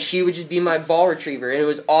 and like she would just be my ball retriever, and it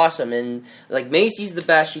was awesome. And like Macy's the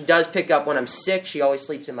best. She does pick up when I'm sick. She always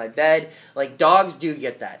sleeps in my bed. Like dogs do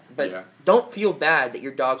get that, but don't feel bad that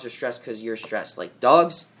your dogs are stressed because you're stressed. Like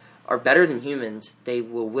dogs are better than humans. They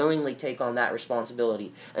will willingly take on that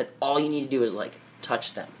responsibility, and all you need to do is like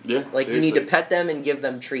touch them. Yeah, like seriously. you need to pet them and give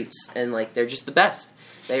them treats, and like they're just the best.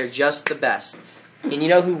 They are just the best. And you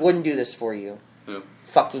know who wouldn't do this for you? Who?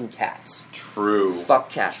 Fucking cats. True. Fuck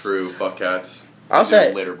cats. True. Fuck cats. I'll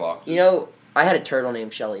say litter boxes. You know, I had a turtle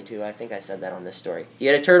named Shelly too. I think I said that on this story. You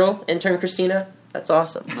had a turtle, intern Christina? That's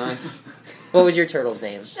awesome. Nice. What was your turtle's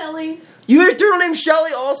name? Shelly. You had a turtle named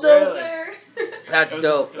Shelly also? Really? That's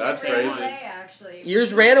dope. That's Ran crazy. away, actually.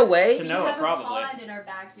 Yours ran away? To We Noah, have probably. a pond in our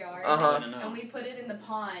backyard. Uh-huh. And we put it in the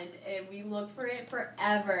pond, and we looked for it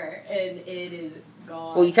forever, and it is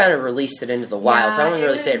gone. Well, you kind of released it into the wild, so I wouldn't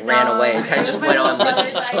really say it ran away. It kind of just went on with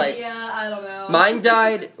it. It's like, I don't know. mine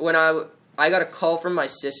died when I got a call from my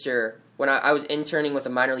sister when I was interning with a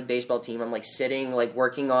minor league baseball team. I'm like sitting, like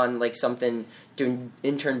working on like something, doing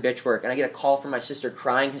intern bitch work, and I get a call from my sister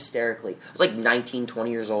crying hysterically. I was like 19,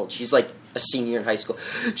 20 years old. She's like a senior in high school.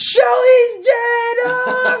 Shelly's dead!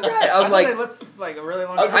 Oh, God. I'm like, they lived like a really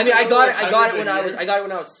long time. I mean, I got it when years? I got it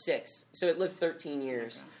when I was 6, so it lived 13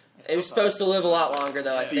 years. It was supposed to live a lot longer,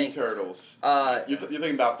 though. I Sea think. turtles. You're You're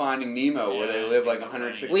thinking about Finding Nemo, where they live like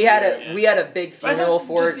 160 We had years. a big But I funeral thought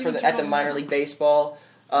for just it even at the turtles minor are- league baseball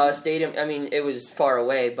stadium. I mean, it was far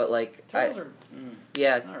away, but like, Turtles are.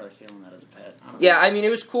 yeah, I'm not really feeling that as a pet. I don't yeah. know. I mean, it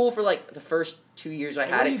was cool for like the first 2 years I What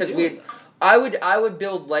had do it you because do we. with them? I would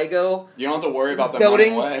build Lego You don't have to worry about them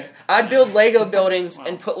buildings. running away. I'd build Lego buildings Wow.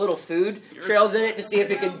 and put little food trails in it to see if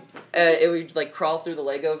it could. It would like crawl through the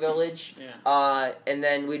Lego village. Yeah. And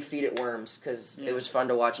then we'd feed it worms because Yeah. it was fun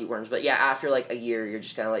to watch eat worms. But yeah, after like a year, you're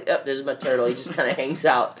just kind of like, oh, this is my turtle. He just kind of hangs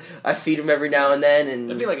out. I feed him every now and then, and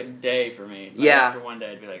It'd be like a day for me. Like, Yeah. After one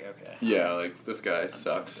day, I'd be like, okay. Yeah, like this guy I'm done with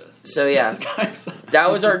sucks. this. so yeah. This guy sucks. That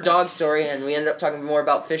was our dog story, and we ended up talking more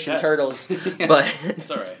about fish and Yes. turtles. But It's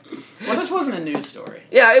alright. Well, this wasn't a news story.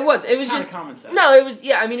 yeah, it was. It It's was kinda just common sense. no. It was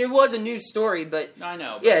yeah. I mean, it was a news story, but No, I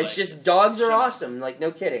know. but, yeah, like, it's just dogs are awesome. Like no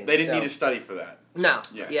kidding. They didn't So- need to study for that. No.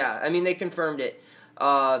 Yeah. Yeah. I mean, they confirmed it.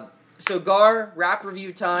 So Gar, rap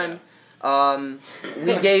review time.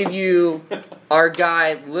 We gave you our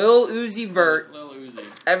guy Lil Uzi Vert, Lil Uzi.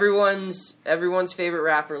 everyone's favorite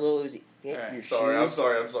rapper, Lil Uzi. Get Alright. your Sorry, I'm shoes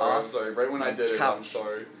sorry. off Right when I did it, I'm couch.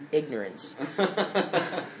 sorry. Ignorance.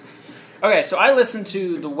 Okay, so I listened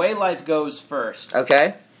to The Way Life Goes first,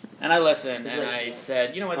 Okay. and I listened, Is and it- I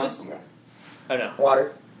said, you know what, this... Oh, no.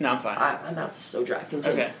 Water. No, I'm fine. My mouth is so dry.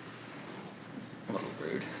 Continue. Okay. A little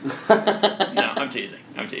rude. No, I'm teasing.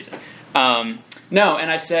 No,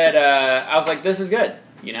 and I said, I was like, this is good.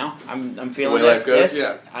 You know, I'm feeling The way this. life goes,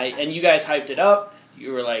 this. And you guys hyped it up.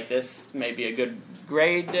 You were like, this may be a good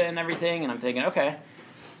grade and everything. And I'm thinking, okay,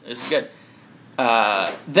 this is good.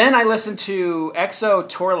 Then I listened to EXO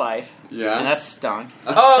Tour Life. Yeah. And that stunk.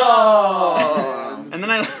 Oh. And then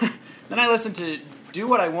I listened to Do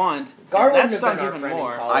What I Want. Gar and that wouldn't have stunk been our even friend in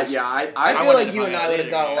more. college. I I feel wouldn't like have you and hung I out would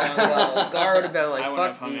have got either. along well. Gar would have been I like, wouldn't fuck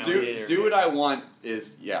have hung these out dudes. either. Do What I Want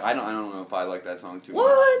is I don't know if I like that song too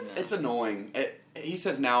What? much. It's annoying. He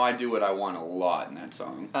says now I do what I want a lot in that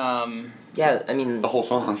song. Yeah, I mean, The whole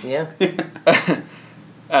song. yeah.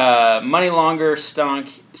 Money Longer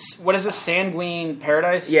stunk. What is this? Sanguine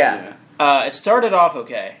Paradise? Yeah. It started off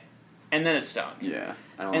okay, and then it stunk. Yeah.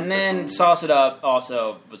 I don't And like then that song. Sauce It Up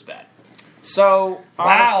also was bad. So Wow,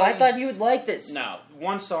 honestly, I thought you would like this. no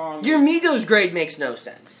one song. Your Migos grade makes no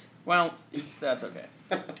sense. Well, that's okay.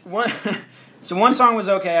 One So one song was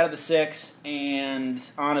okay out of the 6, and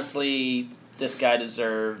honestly, this guy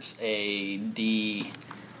deserves a D.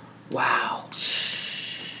 Wow.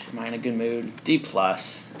 Am I in a good mood? D+. D+.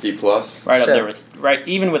 Right up there with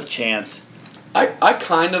even with Chance. I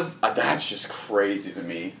kind of that's just crazy to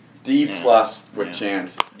me. D+ with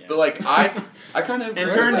Chance. Yeah. But like I kind of.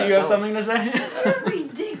 Intern, do you have something to say?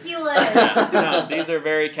 Ridiculous. No, these are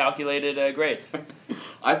very calculated grades.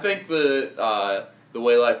 I think the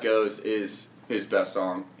Way Life Goes is his best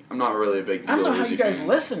song. I'm not really a big. I don't know how you guys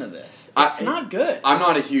listen to this. It's not good. I'm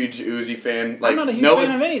not a huge Uzi fan. Like, I'm not a huge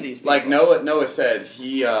fan of any of these people. Like Noah said,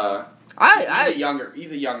 he's a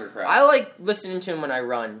younger crowd. I like listening to him when I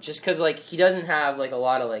run, just because like he doesn't have like a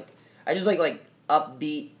lot of like. I just like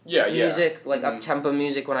upbeat music, like up tempo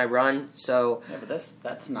music when I run. So yeah, but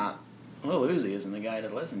that's not. Lil Uzi isn't the guy to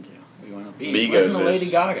listen to. You want to be Migos listen to Lady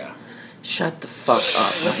Gaga. Shut the fuck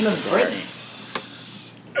up. Listen to Britney.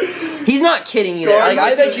 He's not kidding either. Like,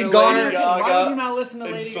 I bet you Why would you not listen to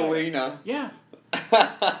Lady Selena. Gaga?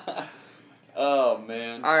 Yeah. Oh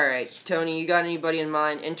man. All right, Tony, you got anybody in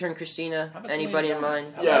mind? Intern Christina, anybody in mind?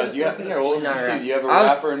 Yeah. Do you have a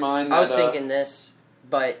rapper in mind? I was thinking this,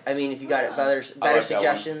 but I mean, if you got better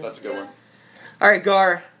suggestions, that's a good one. All right,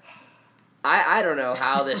 Gar. I don't know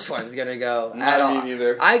how this one's gonna go at all. Me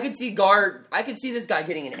neither. I could see Gar. I could see this guy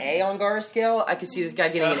getting an A on Gar's scale. I could see this guy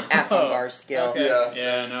getting an F on Gar's scale. Okay.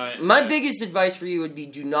 Yeah. No. My biggest advice for you would be: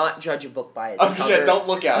 do not judge a book by its cover. Yeah, don't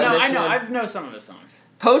look at it. No, I know. I know some of his songs.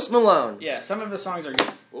 Post Malone. Yeah, some of his songs are good.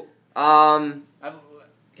 Can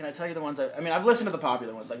I tell you the ones? I've listened to the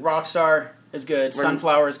popular ones. Like Rockstar is good.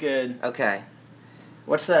 Sunflower is good. Okay.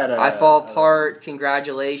 What's that? I Fall Apart.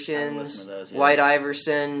 Congratulations. Listen to those, yeah. White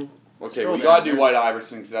Iverson. Okay, we gotta do White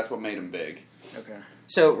Iverson because that's what made him big. Okay.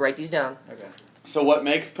 So write these down. Okay. So what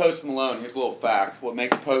makes Post Malone? Here's a little fact. What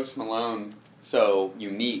makes Post Malone so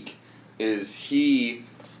unique is he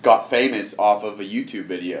got famous off of a YouTube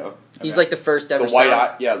video. He's like the first ever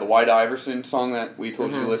the White Iverson song that we told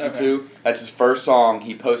you to listen to. That's his first song.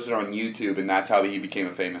 He posted on YouTube, and that's how he became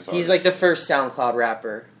a famous artist. He's like the first SoundCloud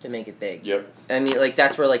rapper to make it big. Yep. I mean, like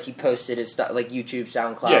that's where like he posted his stuff, like YouTube,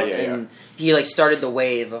 SoundCloud, and he like started the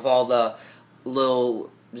wave of all the Lil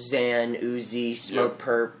Xan, Uzi, Smoke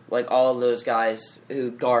Perp, like all of those guys who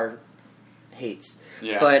Gar hates.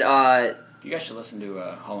 Yeah. But you guys should listen to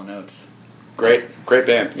Hall & Oates. Great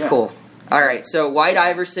band. Yeah. Cool. All right, so White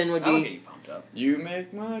Iverson would That'll be. get you pumped up. You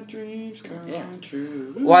make my dreams come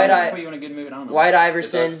true. Put you in a good mood. I don't know. White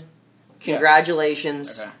Iverson.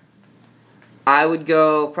 Congratulations. Okay. I would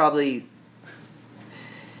go probably.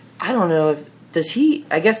 I don't know if does he.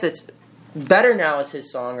 I guess it's Better Now is his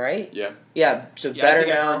song, right? Yeah. Yeah. So Yeah, Better I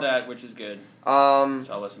think Now. I've heard that, which is good. So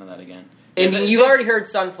I'll listen to that again. And you've already heard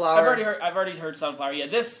Sunflower. I've already heard Sunflower. Yeah,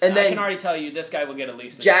 this. And then I can already tell you, this guy will get at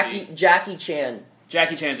least a Jackie C. Chan.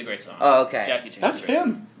 Jackie Chan's a great song. Oh, okay. Jackie Chan's That's a great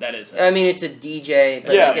him. Song. That is him. I mean, it's a DJ,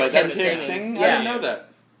 but Yeah, like, it's but him that's him singing. singing? Yeah. I didn't know that.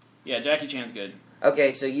 Yeah, Jackie Chan's good.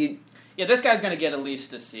 Okay, so you. Yeah, this guy's gonna get at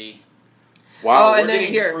least a C. Wow. Oh, and we're then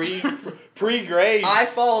getting here. pre-grades. I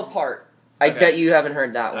Fall Apart. I Okay. bet you haven't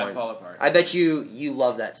heard that one. I Fall Apart. I bet you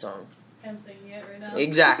love that song. I'm singing it right now.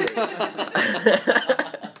 Exactly.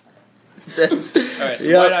 Alright,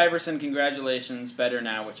 so White Iverson, congratulations. Better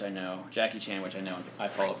Now, which I know. Jackie Chan, which I know. I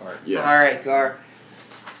Fall Apart. Yeah. All right, Gar.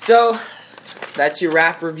 So, that's your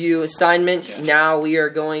rap review assignment. Yeah. Now we are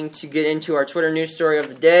going to get into our Twitter news story of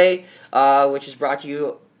the day, which is brought to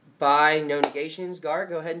you by No Negations. Gar,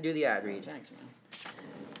 go ahead and do the ad read. Thanks, man.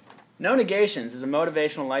 No Negations is a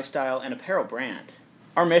motivational lifestyle and apparel brand.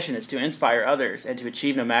 Our mission is to inspire others and to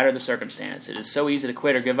achieve no matter the circumstance. It is so easy to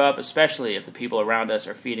quit or give up, especially if the people around us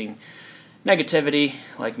are feeding negativity,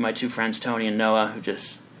 like my two friends Tony and Noah, who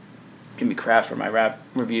just give me crap for my rap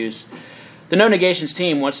reviews. The No Negations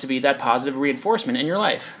team wants to be that positive reinforcement in your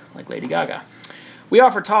life, like Lady Gaga. We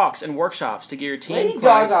offer talks and workshops to get your team Lady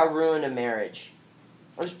clients... Gaga ruined a marriage.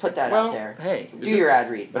 I'll just put that out there. Hey. Do your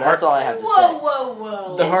ad read, but that's all I have to say.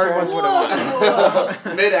 Whoa. The hard ones would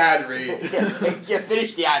have... Mid-ad read. Yeah,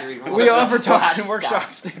 finish the ad read. We offer talks and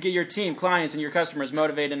workshops to get your team, clients, and your customers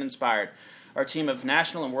motivated and inspired. Our team of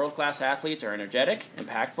national and world-class athletes are energetic,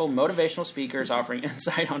 impactful, motivational speakers offering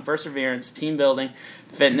insight on perseverance, team building,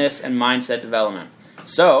 fitness, and mindset development.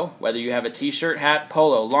 So, whether you have a t-shirt, hat,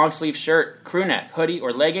 polo, long-sleeve shirt, crew neck, hoodie,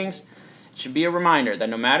 or leggings, it should be a reminder that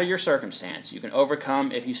no matter your circumstance, you can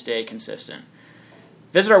overcome if you stay consistent.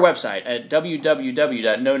 Visit our website at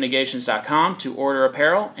www.nonegations.com to order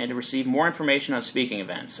apparel and to receive more information on speaking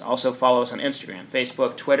events. Also follow us on Instagram,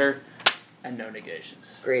 Facebook, Twitter, and No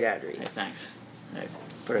Negations. Great ad read. Hey, thanks.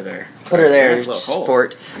 Put her there. Put her there, Nice little hole.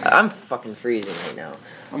 sport. I'm fucking freezing right now.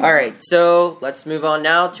 All right, so let's move on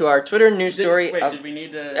now to our Twitter news story. Did we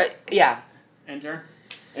need to yeah. enter?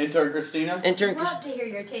 Enter Christina. Enter. I'd love to hear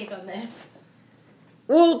your take on this.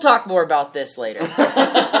 We'll talk more about this later.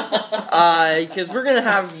 Because we're going to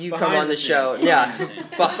have you come on the show. Yeah,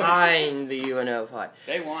 behind the UNO pod.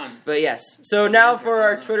 They won. But yes, so now for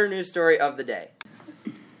our Twitter news story of the day.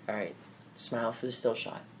 All right, smile for the still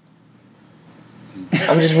shot.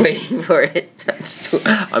 I'm just waiting for it.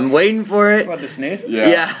 I'm waiting for it. What, the sneeze? Yeah,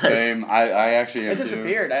 Yes. same. I actually am It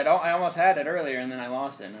disappeared. I almost had it earlier, and then I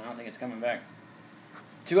lost it, and I don't think it's coming back.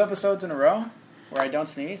 2 episodes in a row where I don't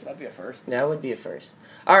sneeze? That'd be a first. That would be a first.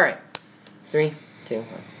 All right, 3, 2, 1.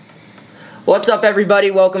 What's up,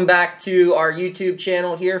 everybody? Welcome back to our YouTube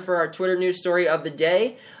channel here for our Twitter news story of the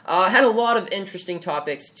day. Had a lot of interesting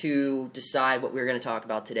topics to decide what we were going to talk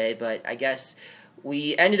about today, but I guess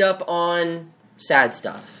we ended up on sad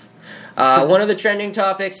stuff. One of the trending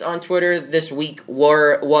topics on Twitter this week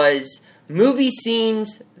was movie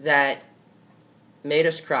scenes that made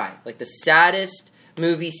us cry, like the saddest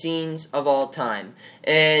movie scenes of all time.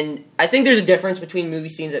 And I think there's a difference between movie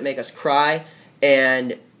scenes that make us cry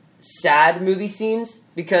and sad movie scenes,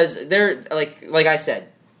 because they're like I said,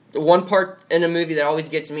 the one part in a movie that always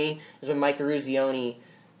gets me is when Mike Eruzione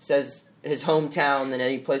says his hometown and then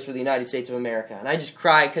he plays for the United States of America, and I just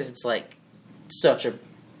cry because it's like such a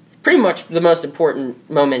pretty much the most important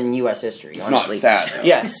moment in U.S. history. It's honestly. not sad, though.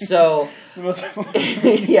 Yes, so The most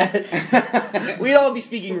yes, we'd all be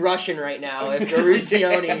speaking Russian right now if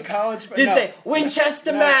Eruzione college did say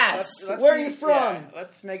Winchester, Mass. Where are you from? Yeah,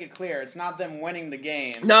 let's make it clear. It's not them winning the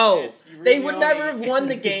game. No, It's they would Eruzione. never have won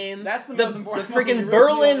the game. That's the the most important The freaking moment.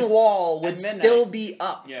 Berlin Eruzione Wall would at midnight. still be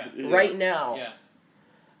up Yeah. right now. Yeah.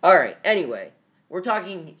 All right. Anyway, we're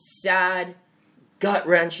talking sad,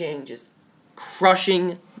 gut-wrenching, just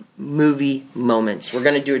crushing movie moments. We're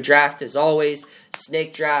gonna do a draft as always,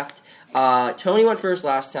 snake draft. Tony went first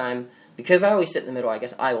last time. Because I always sit in the middle, I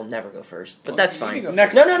guess I will never go first. But that's you can fine. go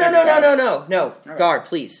Next- No. right. Gar,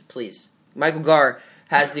 please. Michael Gar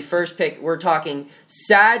has the first pick. We're talking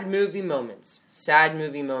sad movie moments.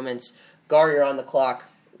 Gar, you're on the clock.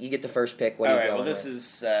 You get the first pick. What All are you right. going Well, this with?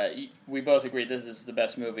 is we both agree this is the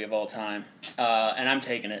best movie of all time, and I'm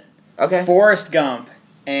taking it. Okay. Forrest Gump,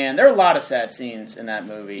 and there are a lot of sad scenes in that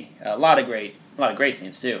movie. A lot of great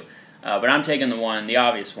scenes too. But I'm taking the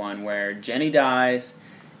obvious one, where Jenny dies,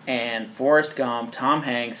 and Forrest Gump, Tom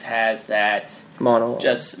Hanks, has that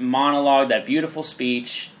monologue, that beautiful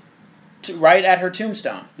speech, right at her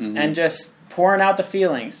tombstone, and just pouring out the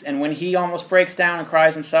feelings. And when he almost breaks down and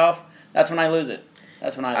cries himself, that's when I lose it.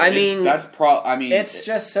 It's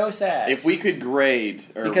just so sad. If we could grade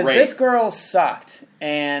or because rate, this girl sucked,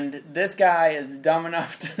 and this guy is dumb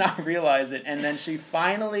enough to not realize it, and then she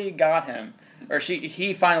finally got him, or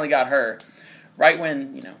he finally got her, right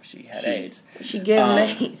when she had AIDS. She gave him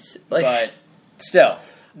AIDS. But still,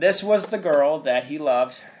 this was the girl that he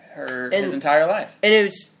loved his entire life. And it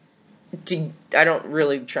was. I don't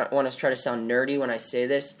really want to try to sound nerdy when I say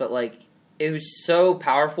this, but it was so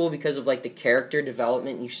powerful because of the character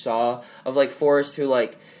development you saw of Forrest, who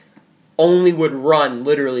only would run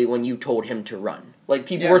literally when you told him to run.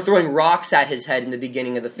 People were throwing rocks at his head in the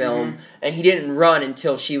beginning of the film, and he didn't run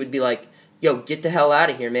until she would be like, "Yo, get the hell out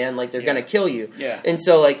of here, man! They're gonna kill you." Yeah. And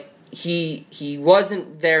so he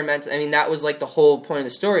wasn't there mentally. I mean, that was the whole point of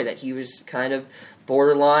the story, that he was kind of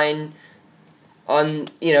borderline on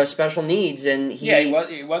special needs, and he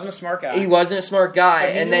wasn't a smart guy. He wasn't a smart guy,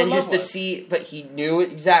 But he and knew then what just love to was. see, but he knew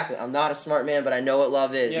it exactly. I'm not a smart man, but I know what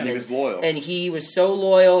love is. Yeah. And he was loyal. and he was so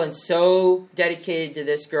loyal and so dedicated to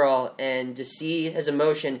this girl, and to see his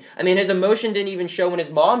emotion. I mean, his emotion didn't even show when his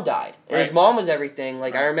mom died, and his Right. mom was everything.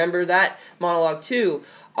 I remember that monologue too.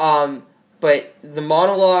 But the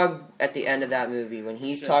monologue at the end of that movie, when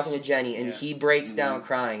he's talking to Jenny and he breaks down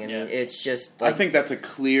crying, I mean, it's just I think that's a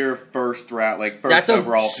clear first round, that's a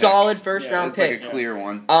overall pick. solid first round It's pick. like a clear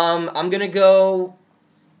one. I'm gonna go.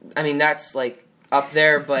 I mean, that's up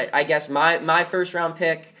there, but I guess my first round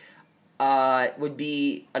pick would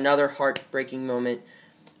be another heartbreaking moment.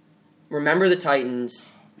 Remember the Titans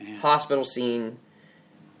hospital scene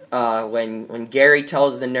when Gary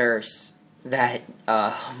tells the nurse that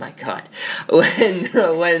oh my god,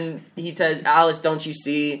 when he says, "Alice, don't you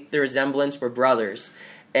see the resemblance? We're brothers."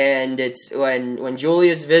 And it's when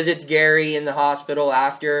Julius visits Gary in the hospital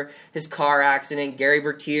after his car accident, Gary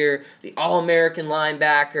Bertier, the All-American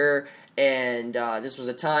linebacker, and this was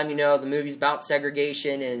a time, the movie's about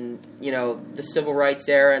segregation and, the civil rights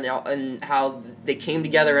era and how they came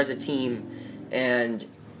together as a team. And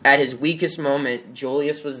at his weakest moment,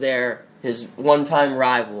 Julius was there, his one-time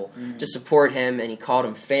rival, to support him, and he called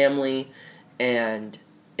him family, and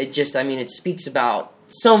it just, I mean, it speaks about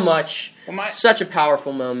so much, such a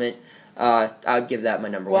powerful moment. I would give that my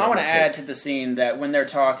number one. Well, I want to add to the scene that when they're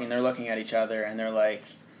talking, they're looking at each other, and they're like,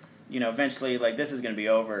 you know, eventually, like, this is going to be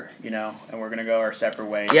over, you know, and we're going to go our separate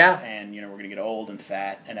ways. Yeah. And, you know, we're going to get old and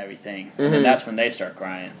fat and everything. And then that's when they start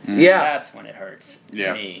crying. Yeah. That's when it hurts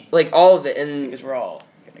me. Like, all of it. And because we're all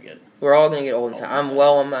going to get old and fat. I'm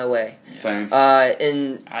well on my way. Same.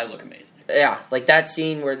 And I look amazing. Yeah, like that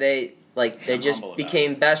scene where they just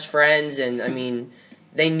became best friends, and, I mean,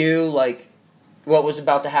 they knew, like, what was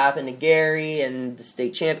about to happen to Gary and the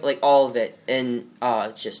state champ, like, all of it. And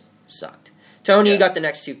it just sucked. Tony, you got the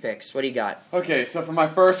next 2 picks. What do you got? Okay, so for my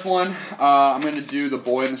first one, I'm going to do The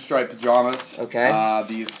Boy in the Striped Pajamas. Okay. I've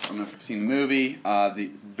seen the movie.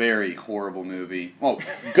 The very horrible movie. Well,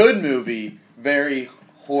 good movie, very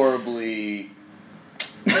horribly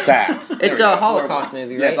sad. It's a Holocaust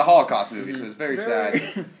movie, right? Yeah, it's a Holocaust movie, so it's very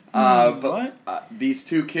sad. But these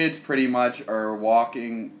 2 kids pretty much are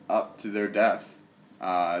walking up to their death,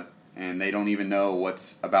 and they don't even know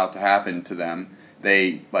what's about to happen to them.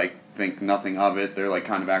 They, like, think nothing of it. They're, like,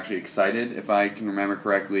 kind of actually excited, if I can remember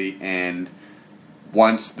correctly, and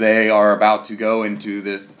once they are about to go into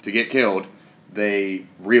this, to get killed, they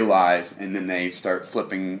realize, and then they start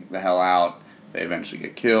flipping the hell out. They eventually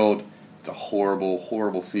get killed. It's a horrible,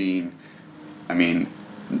 horrible scene. I mean,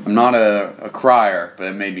 I'm not a crier, but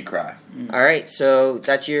it made me cry. All right, so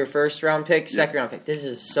that's your first round pick, second round pick. This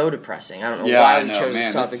is so depressing. I don't know why we chose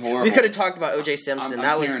this topic. We could have talked about O.J. Simpson.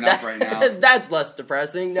 I'm tearing up right now. That's less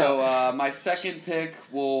depressing. No. So my second pick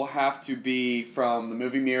will have to be from the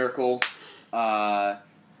movie Miracle.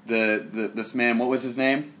 This man, what was his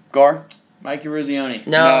name? Gar? Mikey Ruzioni.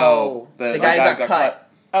 No, the guy who got cut.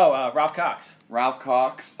 Oh, Ralph Cox. Ralph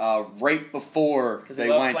Cox, right before they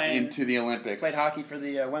went into the Olympics. Played hockey for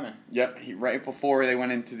the women. Yep, right before they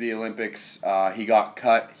went into the Olympics, he got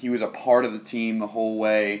cut. He was a part of the team the whole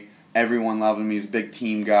way. Everyone loved him. He was a big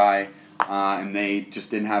team guy, and they just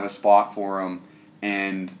didn't have a spot for him.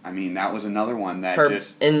 And, I mean, that was another one that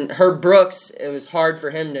And Herb Brooks, it was hard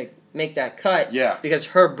for him to make that cut. Yeah. Because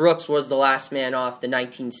Herb Brooks was the last man off the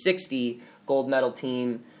 1960 gold medal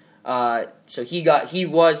team. So he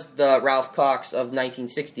was the Ralph Cox of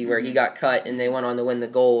 1960 where he got cut and they went on to win the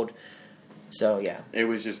gold. So, yeah. It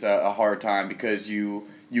was just a hard time because you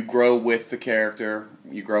grow with the character,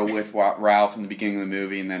 you grow with Ralph in the beginning of the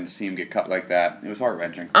movie, and then to see him get cut like that, it was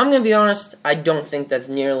heart-wrenching. I'm going to be honest, I don't think that's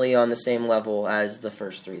nearly on the same level as the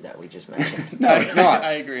first 3 that we just mentioned. No, it's not.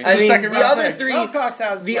 I agree. I mean, the other 3, Ralph Cox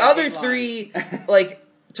has like,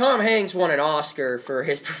 Tom Hanks won an Oscar for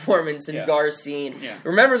his performance in Gar's scene. Yeah.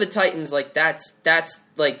 Remember the Titans, like, that's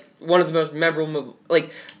like, one of the most memorable,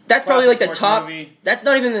 like, that's probably, like, the top, movie. That's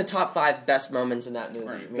not even in the top 5 best moments in that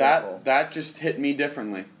movie. Right. That just hit me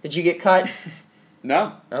differently. Did you get cut?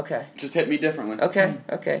 No. Okay. Just hit me differently.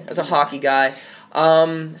 Okay. As a hockey guy.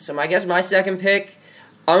 So I guess my second pick,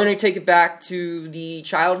 I'm going to take it back to the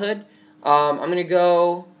childhood. I'm going to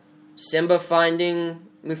go Simba finding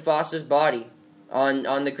Mufasa's body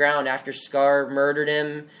on the ground after Scar murdered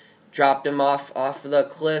him, dropped him off the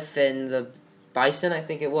cliff, and the bison, I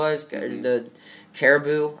think it was, the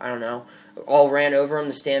caribou, I don't know, all ran over him,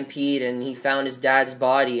 the stampede, and he found his dad's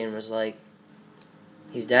body and was like,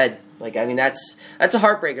 he's dead. Like, I mean, that's a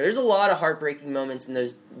heartbreaker. There's a lot of heartbreaking moments in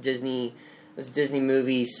those Disney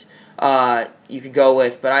movies you could go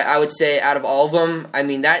with, but I would say out of all of them, I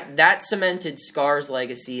mean, that cemented Scar's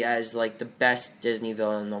legacy as, like, the best Disney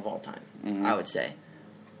villain of all time, I would say.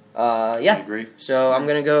 Yeah. I agree. So I'm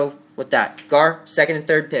going to go with that. Gar, second and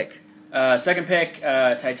third pick. Second pick,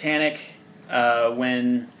 Titanic,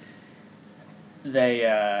 when they...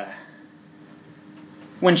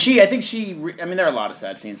 I mean, there are a lot of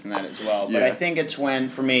sad scenes in that as well, but I think it's when,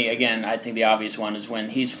 for me, again, I think the obvious one is when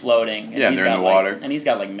he's floating. And they're in the water. And he's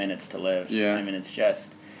got, like, minutes to live. Yeah. I mean, it's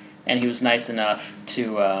just... And he was nice enough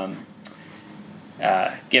to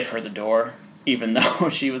give her the door, even though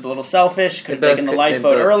she was a little selfish, could have taken the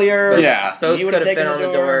lifeboat earlier. Both could have fit on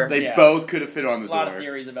the door. They both could have fit on the door. A lot of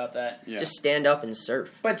theories about that. Yeah. Just stand up and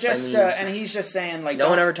surf. But just, and he's just saying, like... No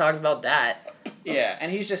one ever talks about that. Yeah,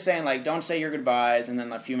 and he's just saying, like, don't say your goodbyes, and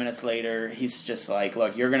then a few minutes later, he's just like,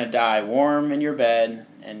 look, you're going to die warm in your bed,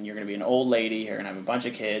 and you're going to be an old lady, you're going to have a bunch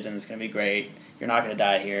of kids, and it's going to be great. You're not going to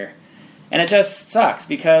die here. And it just sucks,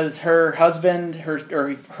 because her husband, her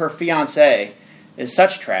fiancé, is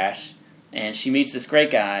such trash, and she meets this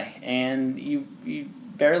great guy, and you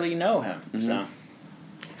barely know him, so...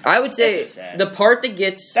 I would say the part that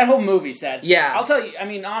gets... That whole movie's sad. Yeah. I'll tell you, I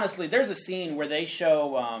mean, honestly, there's a scene where they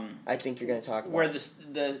show... I think you're going to talk about... Where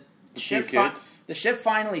the ship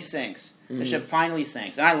finally sinks. Mm-hmm. The ship finally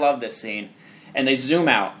sinks. And I love this scene. And they zoom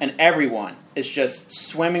out, and everyone is just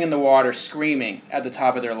swimming in the water, screaming at the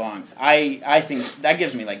top of their lungs. I think that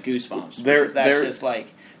gives me, like, goosebumps. That's just,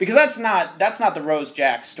 like... Because that's not the Rose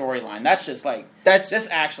Jack storyline. That's just like this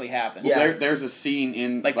actually happened. Well, yeah. There's a scene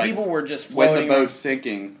in like people were just floating when the boat's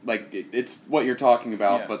sinking. Like it's what you're talking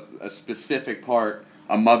about, but a specific part.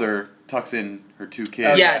 A mother tucks in her 2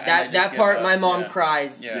 kids. That part. My mom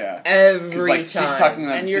cries every time. She's tucking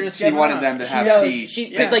them. And she wanted them to have peace.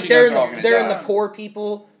 Because like they're in the poor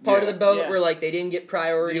people part of the boat where like they didn't get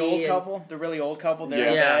priority. The really old couple, they're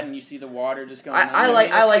in bed, and you see the water just going. I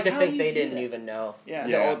like to think they didn't even know. Yeah.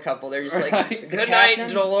 The old couple, they're just like, "Good night,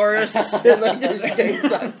 Dolores," and like they're just getting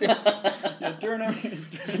tucked in. Turn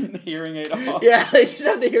the hearing aid off. Yeah, they just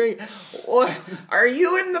have the hearing. What? Are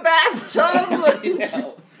you in the bathtub?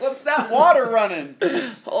 What's that water running?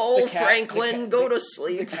 Oh, Franklin, go to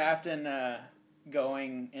sleep. The captain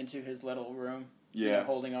going into his little room.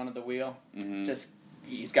 Holding onto the wheel. Mm-hmm.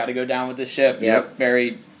 He's got to go down with the ship. Yep.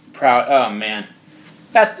 Very proud. Oh man,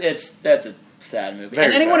 that's a sad movie.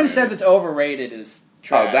 And anyone who says it's overrated is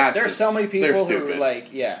trash. There's so many people who are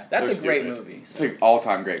like, that's a great movie. So. It's an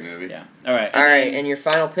all-time great movie. Yeah. All right. And your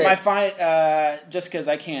final pick. My just because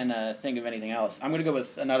I can't think of anything else, I'm gonna go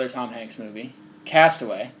with another Tom Hanks movie,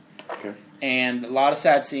 Castaway. Okay. And a lot of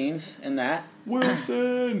sad scenes in that.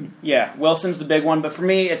 Wilson. Yeah, Wilson's the big one, but for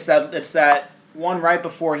me, it's that one right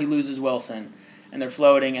before he loses Wilson. And they're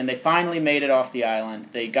floating, and they finally made it off the island.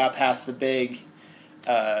 They got past the big,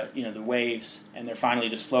 the waves, and they're finally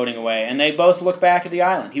just floating away. And they both look back at the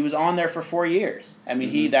island. He was on there for 4 years. I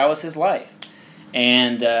mean, that was his life.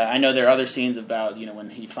 And I know there are other scenes about, when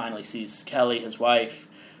he finally sees Kelly, his wife,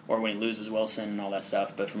 or when he loses Wilson and all that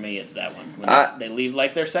stuff. But for me, it's that one. When they leave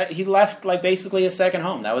like he left like basically a second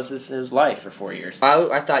home. That was his life for 4 years.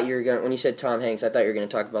 I thought you were going when you said Tom Hanks. I thought you were going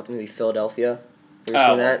to talk about the movie Philadelphia.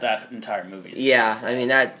 That entire movie is I mean,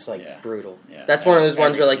 that's brutal. Yeah. That's one of those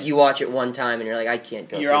ones where like you watch it one time and you're like, I can't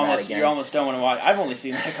go through that again. You almost don't want to watch it. I've only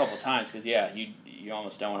seen that a couple times because you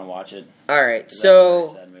almost don't want to watch it. All right, so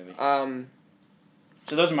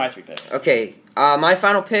so those are my 3 picks. Okay, my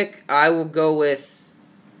final pick, I will go with.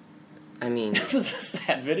 I mean, this is a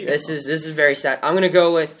sad video. This is very sad. I'm gonna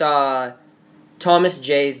go with Thomas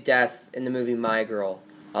J's death in the movie My Girl.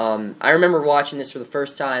 I remember watching this for the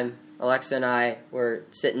first time. Alexa and I were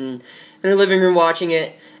sitting in her living room watching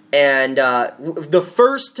it, and the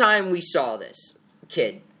first time we saw this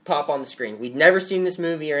kid pop on the screen, we'd never seen this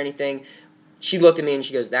movie or anything. She looked at me and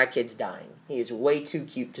she goes, "That kid's dying. He is way too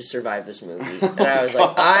cute to survive this movie." And I was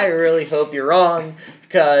like, I really hope you're wrong,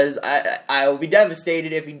 because I will be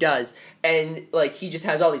devastated if he does. And like he just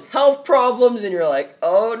has all these health problems, and you're like,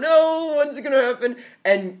 oh no, what's gonna happen?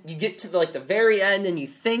 And you get to the very end, and you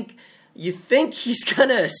think he's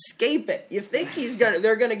gonna escape it. You think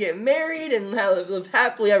they're gonna get married and live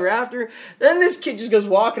happily ever after. Then this kid just goes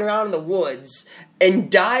walking around in the woods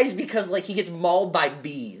and dies because he gets mauled by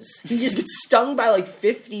bees. He just gets stung by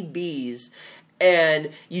 50 bees, and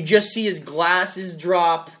you just see his glasses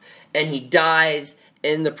drop, and he dies.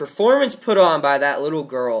 And the performance put on by that little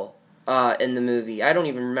girl in the movie, I don't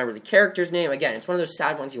even remember the character's name. Again, it's one of those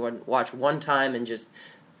sad ones you watch one time and just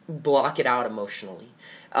block it out emotionally.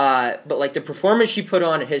 But the performance she put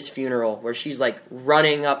on at his funeral, where she's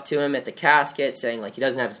running up to him at the casket saying he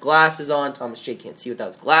doesn't have his glasses on, Thomas J can't see without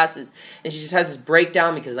his glasses, and she just has this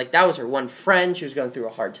breakdown because that was her one friend. She was going through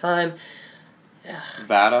a hard time.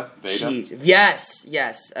 Vada? Jeez.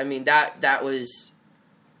 Yes. I mean that was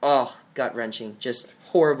gut wrenching, just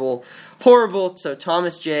horrible. So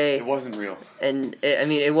Thomas J. It wasn't real, and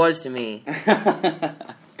it was to me.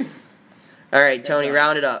 All right, Tony,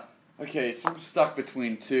 round it up. Okay, so I'm stuck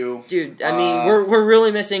between 2. Dude, I mean, we're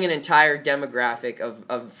really missing an entire demographic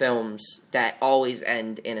of films that always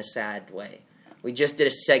end in a sad way. We just did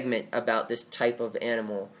a segment about this type of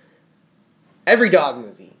animal. Every dog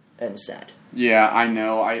movie ends sad. Yeah, I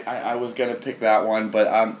know. I was going to pick that one,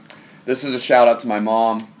 but this is a shout-out to my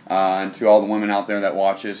mom and to all the women out there that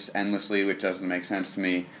watch this endlessly, which doesn't make sense to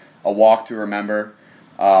me. A Walk to Remember.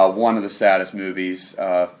 One of the saddest movies.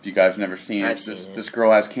 If you guys have never seen it, this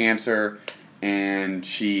girl has cancer, and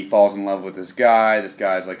she falls in love with this guy. This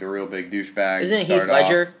guy's a real big douchebag. Isn't it Heath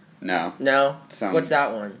Ledger? No. What's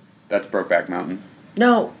that one? That's Brokeback Mountain.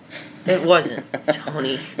 No, it wasn't,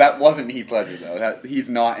 Tony. That wasn't Heath Ledger though. He's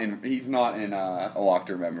not in A Walk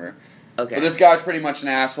to Remember. Okay. But this guy's pretty much an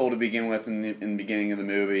asshole to begin with in the beginning of the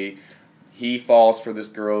movie. He falls for this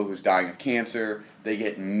girl who's dying of cancer. They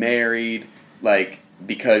get married, like,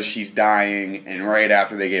 because she's dying, and right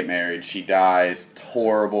after they get married, she dies. It's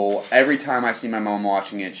horrible. Every time I see my mom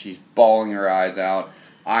watching it, she's bawling her eyes out.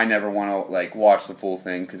 I never want to, like, watch the full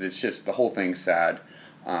thing, because it's just, the whole thing's sad.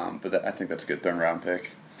 But I think that's a good third-round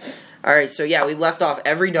pick. All right, so yeah, we left off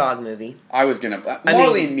every dog movie. I was going to...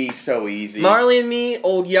 Marley and Me, so easy. Marley and Me,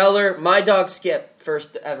 Old Yeller, My Dog Skip,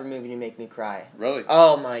 first ever movie to make me cry. Really?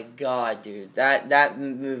 Oh my god, dude. That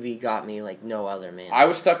movie got me like no other, man. I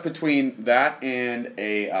was stuck between that and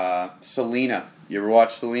a Selena. You ever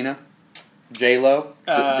watch Selena? J-Lo?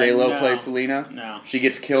 J-Lo no. plays Selena? No. She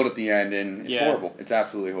gets killed at the end, and it's Yeah. horrible. It's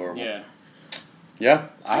absolutely horrible. Yeah. Yeah,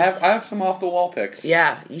 I have some off the wall picks.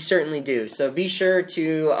 Yeah, you certainly do. So be sure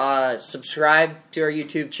to subscribe to our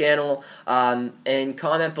YouTube channel and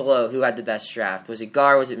comment below who had the best draft. Was it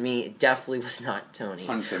Gar? Was it me? It definitely was not Tony.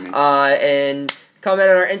 100% me. And comment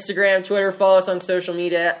on our Instagram, Twitter, follow us on social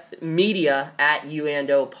media at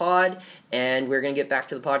UandOPod, and we're going to get back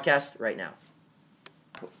to the podcast right now.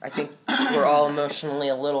 I think we're all emotionally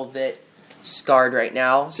a little bit scarred right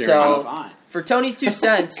now. So Fine. for Tony's 2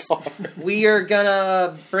 cents, we are going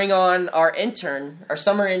to bring on our intern, our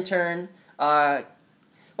summer intern. Why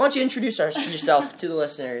don't you introduce yourself to the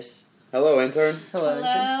listeners? Hello, intern. Hello,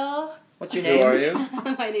 intern. Hello. What's your name? Who are you?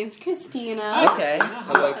 My name's Christina. Okay.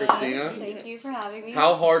 Hello, Christina. Thank you for having me.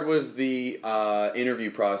 How hard was the interview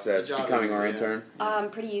process Good job, becoming our yeah. intern?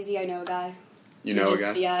 Pretty easy. I know a guy. You know a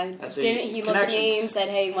Just, guy? Yeah. That's He looked at me connections. and said,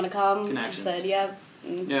 "Hey, you want to come?" Connections. I said, "Yeah."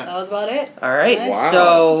 And Yeah. That was about it. All right. Nice. Wow.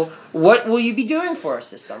 So, what will you be doing for us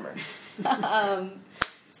this summer?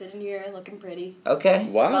 Sitting here looking pretty. Okay.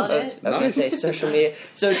 Wow, about that's it. I was going nice. to say social media.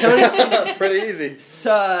 So, Tony's Pretty easy.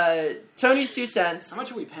 Tony's 2 cents. How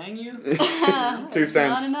much are we paying you? 2 cents.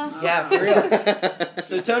 Not enough. Yeah, for real.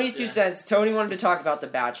 So Tony's 2 cents. Tony wanted to talk about The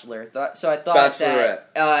Bachelor. So I thought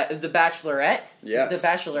that The Bachelorette. Yes. It's The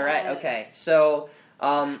Bachelorette. Yes. Okay. So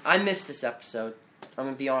I missed this episode. I'm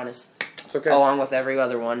gonna be honest. It's okay. Along with every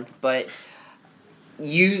other one, but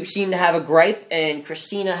you seem to have a gripe, and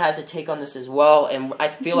Christina has a take on this as well. And I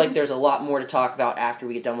feel like there's a lot more to talk about after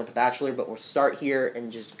we get done with The Bachelor. But we'll start here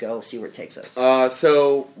and just go see where it takes us.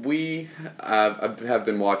 So we have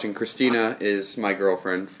been watching. Christina is my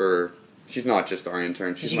girlfriend for. She's not just our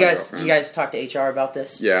intern. She's Did my you girlfriend. guys talk to HR about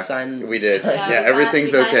this? Yeah, we did. Yeah,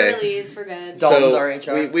 everything's we signed okay. a release. We're good. Dalton's So our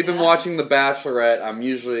HR. we've been Yeah. watching The Bachelorette. I'm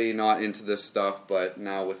usually not into this stuff, but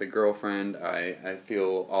now with a girlfriend, I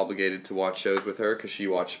feel obligated to watch shows with her because she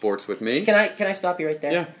watched sports with me. Can I stop you right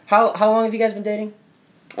there? Yeah. How long have you guys been dating?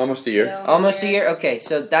 Almost a year. Yeah. Almost a year. Okay,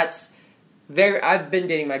 so that's I've been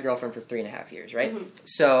dating my girlfriend for 3.5 years, right? Mm-hmm.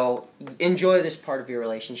 So enjoy this part of your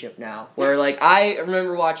relationship now. Where like I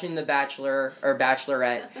remember watching The Bachelor or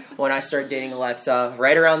Bachelorette when I started dating Alexa.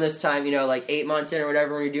 Right around this time, like 8 months in or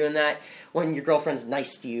whatever, when you're doing that. When your girlfriend's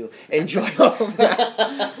nice to you, enjoy all of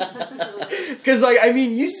that. Because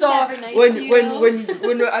you saw Never nice when to you.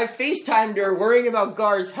 when I FaceTimed her worrying about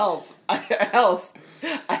Gar's health.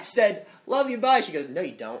 I said, "Love you, bye." She goes, "No,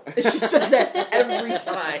 you don't." She says that every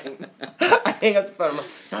time. I hang up the phone. I'm like,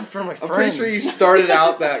 "Not in front of my I'm friends." pretty sure you started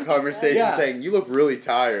out that conversation Yeah. saying, "You look really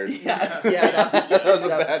tired." Yeah, That was a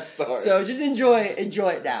no. bad start. So just enjoy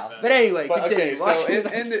it now. But anyway, But continue. okay, so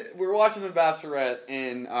Watching we're watching The Bachelorette,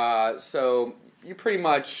 and so you pretty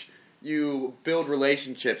much you build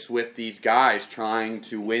relationships with these guys trying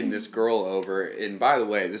to win this girl over. And by the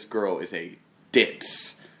way, this girl is a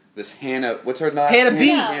ditz. This Hannah, what's her name? Hannah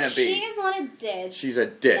B. No, Hannah B. she is not a ditch. She's a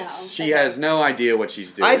ditz. No, She okay. has no idea what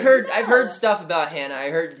she's doing. I've heard No. stuff about Hannah. I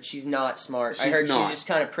heard that she's not smart. I She's heard not. she's just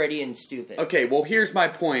kind of pretty and stupid. Okay, well, here's my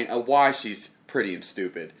point of why she's pretty and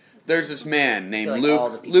stupid. There's this man named like all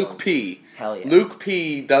the Luke. people- Luke P. Hell yeah. Luke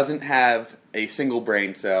P. doesn't have a single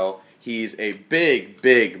brain cell. He's a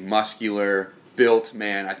big, muscular, built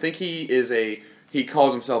man. I think he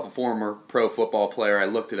calls himself a former pro football player. I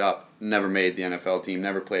looked it up. Never made the NFL team.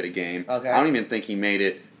 Never played a game. Okay. I don't even think he made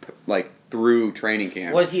it through training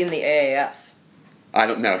camp. Was he in the AAF? I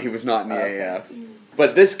don't know. He was not in the Okay. AF.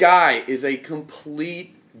 But this guy is a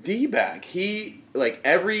complete D-bag.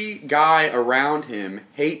 Every guy around him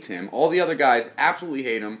hates him. All the other guys absolutely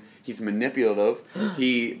hate him. He's manipulative.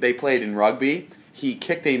 They played in rugby. He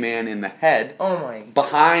kicked a man in the head. Oh my.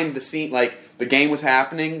 Behind the scene, the game was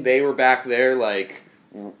happening. They were back there,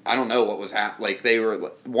 I don't know what was happening.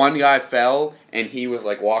 One guy fell, and he was,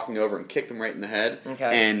 walking over and kicked him right in the head.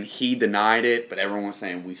 Okay. And he denied it, but everyone was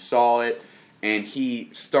saying, we saw it. And he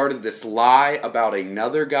started this lie about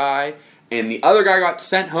another guy, and the other guy got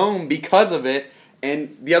sent home because of it.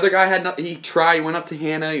 And the other guy he went up to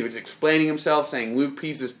Hannah, he was explaining himself, saying Luke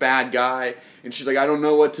P's this bad guy, and she's like, I don't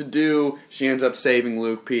know what to do. She ends up saving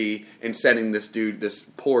Luke P and sending this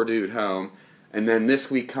poor dude home. And then this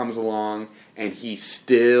week comes along, and he's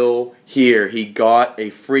still here. He got a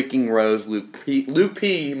freaking rose. Luke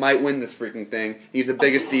P might win this freaking thing. He's the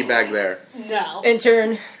biggest D-bag there. No.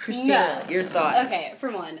 Intern, Christina, your thoughts. Okay,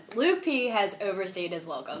 for one, Luke P has overstayed his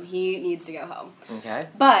welcome. He needs to go home. Okay.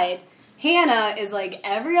 But Hannah is like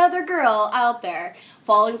every other girl out there,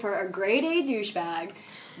 falling for a grade A douchebag.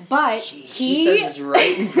 But She says this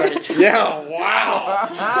right in front of Yeah, wow.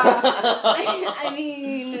 I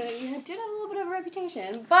mean, you did have a little bit of a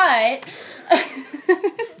reputation, but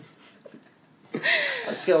I'm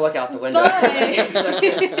just gonna look out the window.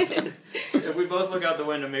 If we both look out the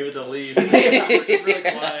window, maybe they'll leave. It's really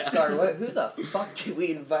quiet. Sorry, who the fuck did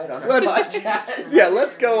we invite on our podcast? Yeah,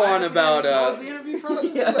 let's go on about. Let's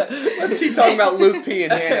keep talking about Luke P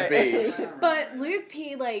and Hannah B. But Luke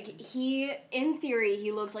P, like, in theory,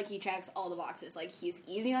 he looks like he checks all the boxes. Like, he's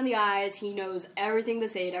easy on the eyes. He knows everything to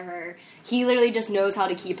say to her. He literally just knows how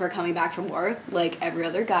to keep her coming back from war, like every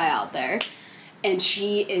other guy out there. And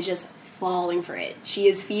she is just falling for it. She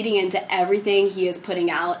is feeding into everything he is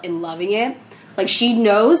putting out and loving it. Like, she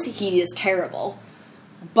knows he is terrible,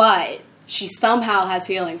 but she somehow has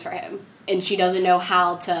feelings for him, and she doesn't know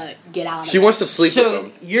how to get out of it. She wants to sleep with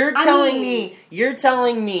him. So you're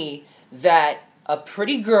telling me that a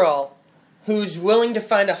pretty girl who's willing to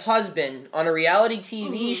find a husband on a reality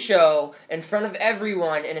TV show in front of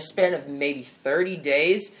everyone in a span of maybe 30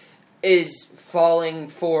 days is falling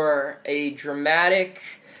for a dramatic,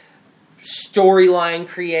 storyline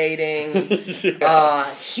creating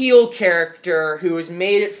heel character who has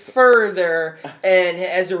made it further and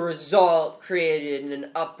as a result created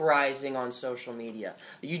an uprising on social media.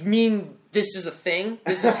 You mean this is a thing?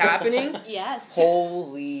 This is happening? Yes.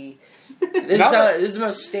 Holy... This is the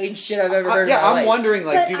most staged shit I've ever heard in my I'm life. wondering,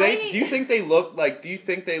 like, do you think they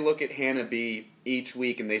look at Hannah B each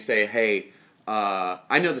week and they say, hey,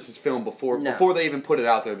 I know this is filmed before they even put it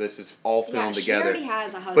out there. This is all filmed together. She already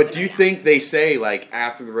has a husband. But do you think they say, like,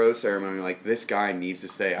 after the rose ceremony, like, this guy needs to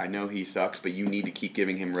say, I know he sucks, but you need to keep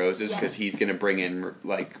giving him roses because he's going to bring in,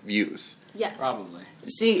 like, views? Yes. Probably.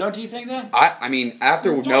 See, don't you think that? I mean,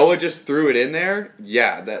 after Noah just threw it in there,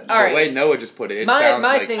 yeah, the way Noah just put it, sounds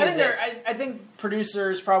like... thing is this. I think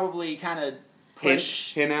producers probably kind of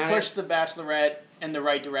push the Bachelorette in the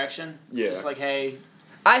right direction. Yeah. Just like, hey...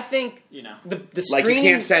 I think the like, you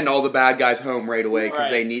can't send all the bad guys home right away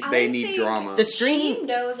because they need drama. She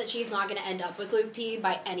knows that she's not going to end up with Luke P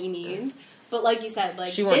by any means. But like you said,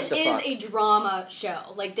 like, this is a drama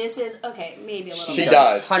show. Like, this is, okay, maybe a little bit. She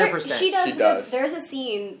does. 100%. She does. There's a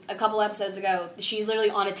scene a couple episodes ago, she's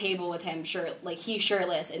literally on a table with him, he's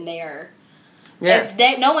shirtless, and they're... Yeah.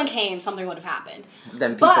 If no one came, something would have happened.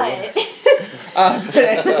 Then people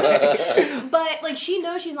but, like, she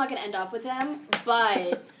knows she's not going to end up with him,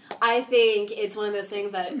 but I think it's one of those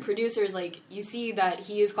things that producers, like, you see that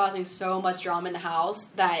he is causing so much drama in the house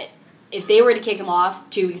that if they were to kick him off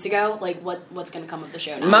 2 weeks ago, like, what's going to come of the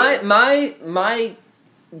show now? My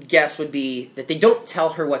guess would be that they don't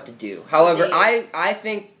tell her what to do. However, I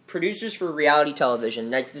think producers for reality television,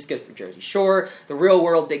 this goes for Jersey Shore, The Real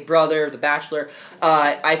World, Big Brother, The Bachelor,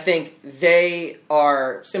 I think they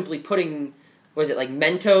are simply putting, like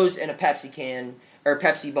Mentos in a Pepsi can, or a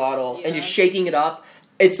Pepsi bottle, and just shaking it up.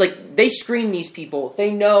 It's like, they screen these people,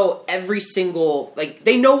 they know every single, like,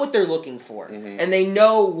 they know what they're looking for, and they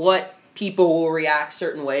know what people will react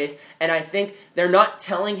certain ways, and I think they're not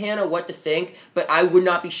telling Hannah what to think, but I would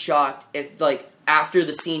not be shocked if, like, after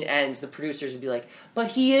the scene ends, the producers would be like, but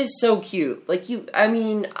he is so cute. Like, if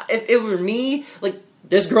it were me, like,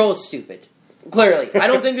 this girl is stupid. Clearly. I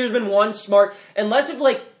don't think there's been one smart, unless if,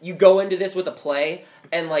 like, you go into this with a play,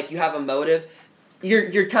 and, like, you have a motive,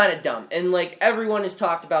 you're kind of dumb. And, like, everyone has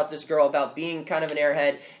talked about this girl, about being kind of an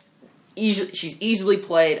airhead. She's easily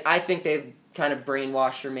played. I think they've kind of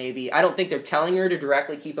brainwashed her, maybe. I don't think they're telling her to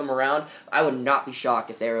directly keep him around. I would not be shocked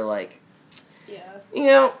if they were like,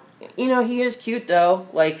 he is cute, though.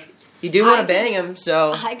 Like, you do want to bang him,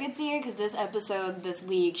 so... I could see her, because this episode, this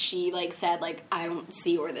week, she, like, said, like, I don't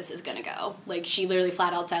see where this is gonna go. Like, she literally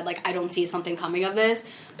flat out said, like, I don't see something coming of this.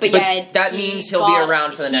 But yet... that means he'll be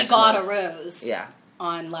around for the next month. He got a rose. Yeah.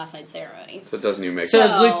 On last night's ceremony. So it doesn't even make sense.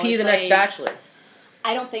 sense. So is Luke P the next Bachelor?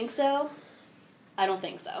 I don't think so.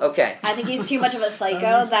 Okay. I think he's too much of a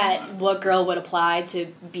psycho that what girl would apply to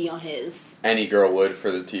be on his... Any girl would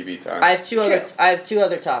for the TV time. I have two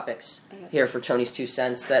other topics here for Tony's 2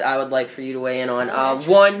 cents that I would like for you to weigh in on.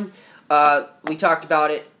 One, we talked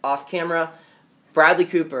about it off camera. Bradley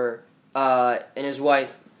Cooper and his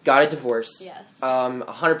wife got a divorce. Yes.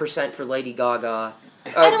 100% for Lady Gaga.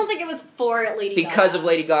 I don't think it was for Lady Gaga. Because of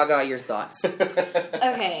Lady Gaga, your thoughts?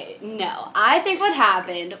 Okay, no. I think what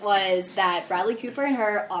happened was that Bradley Cooper and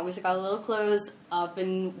her obviously got a little close up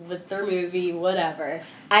with their movie, whatever.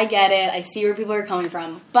 I get it. I see where people are coming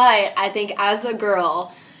from. But I think as the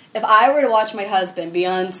girl, if I were to watch my husband be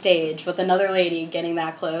on stage with another lady getting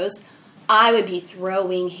that close, I would be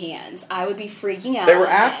throwing hands. I would be freaking out. They were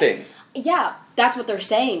acting. Yeah, that's what they're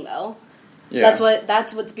saying, though. Yeah.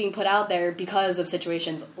 That's what's being put out there because of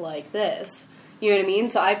situations like this. You know what I mean?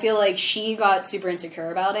 So I feel like she got super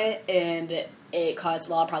insecure about it, and it caused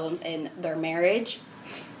a lot of problems in their marriage,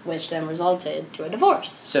 which then resulted to a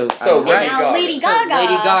divorce. So Lady now Lady Gaga.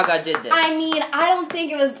 Lady Gaga did this. I mean, I don't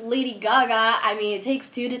think it was Lady Gaga. I mean, it takes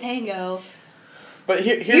two to tango. But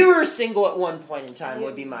you were single at one point in time,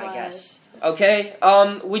 would be my guess. Okay?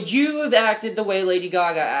 Would you have acted the way Lady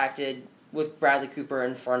Gaga acted with Bradley Cooper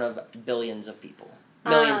in front of billions of people?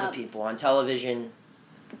 Millions of people on television?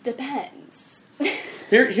 Depends.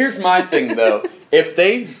 Here's my thing, though. If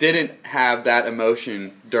they didn't have that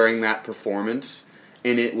emotion during that performance,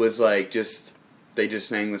 and it was like they just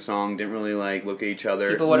sang the song, didn't really like look at each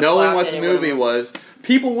other, knowing what the movie was,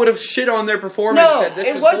 people would have shit on their performance. No, said,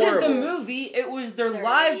 it wasn't the movie. It was their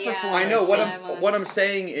live performance. I know what I'm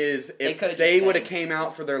saying is if they would have came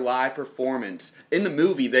out for their live performance in the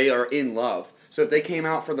movie, they are in love. So if they came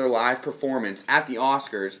out for their live performance at the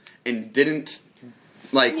Oscars and didn't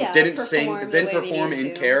perform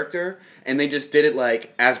in character, and they just did it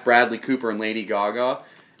like as Bradley Cooper and Lady Gaga,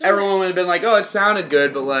 everyone would have been like, "Oh, it sounded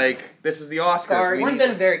good," but like this is the Oscars. We've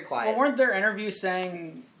been very quiet. Well, weren't there interviews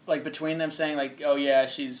saying like between them saying like, "Oh yeah,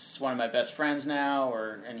 she's one of my best friends now,"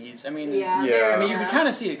 I mean, Yeah. I mean, you can kind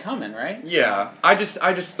of see it coming, right? Yeah, I just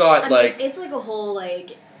thought it's like a whole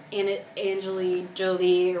like Angelina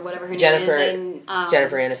Jolie or whatever her Jennifer, name is,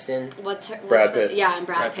 Jennifer Aniston. Brad Pitt. Yeah, and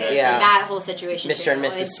Brad Pitt. Yeah. Like, that whole situation. Mr. and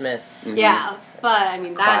Mrs. Smith. Mm-hmm. Yeah, but I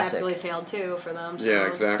mean Classic. that really failed too for them. So. Yeah,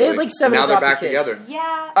 exactly. They had like 7 now they're adopted back kids. together.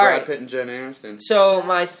 Yeah. All Brad right. Pitt and Jen Aniston. So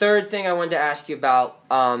my third thing I wanted to ask you about,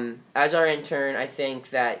 as our intern, I think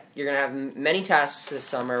that you're gonna have many tasks this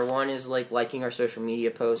summer. One is like liking our social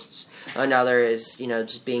media posts. Another is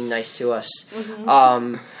just being nice to us.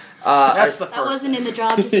 Mm-hmm. That's the first. That wasn't in the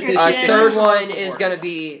job description. Our third one is gonna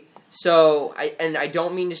be I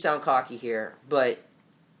don't mean to sound cocky here, but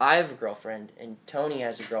I have a girlfriend and Tony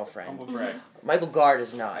has a girlfriend. Humble brag. Michael Gar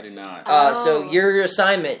does not. I do not. So your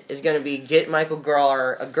assignment is going to be get Michael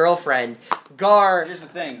Gar a girlfriend. Gar. Here's the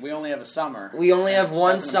thing: we only have a summer. We only have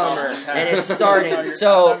one summer, and it's starting.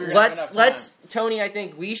 So let's Tony. I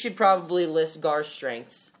think we should probably list Gar's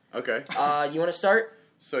strengths. Okay. You want to start?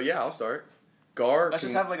 So yeah, I'll start. Gar. Let's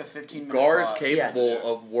just have like a 15-minute. Gar is pause. capable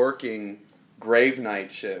of working grave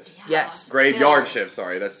night shifts. Yeah. Yes. Graveyard shifts.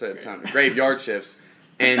 Sorry, that's it. Graveyard shifts.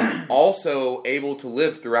 And also able to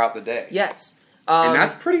live throughout the day. Yes. And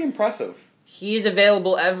that's pretty impressive. He's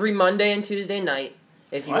available every Monday and Tuesday night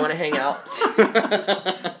if you want to hang out.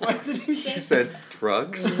 What did you say? She said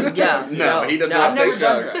drugs? Yeah. No, he does not take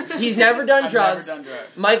drugs. He's never done I've drugs. Never done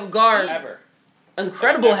drugs. Michael Gar, Ever.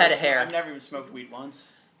 incredible head of hair. I've never even smoked weed once.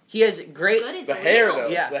 He has great. Good, it's The hair, illegal.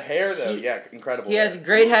 though. Yeah. The hair, though. Yeah, incredible. He has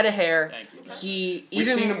great head of hair. Thank you. He We've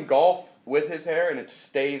even seen him golf with his hair, and it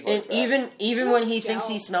stays like and that. even when he thinks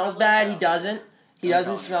he smells bad, he doesn't. He Don't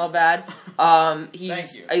doesn't tell smell bad.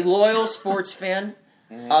 He's Thank you. a loyal sports fan.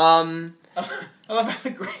 I love how the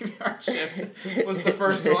graveyard shift was the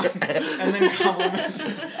first one, and then compliments.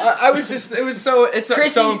 It's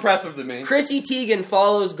so impressive to me. Chrissy Teigen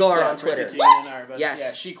follows Gar on Twitter. Yes. Yeah,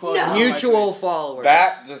 she quoted No. one of my Mutual tweets. followers.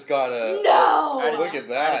 That just got a... No. Look at I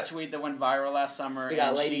that. had a tweet that went viral last summer. We got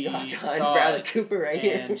and Lady she Gaga and saw Bradley it, Cooper right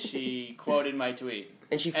here. and she quoted my tweet.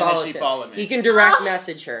 And she And then follows she him. followed me. He can direct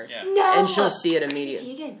message her. Yeah. No. And she'll see it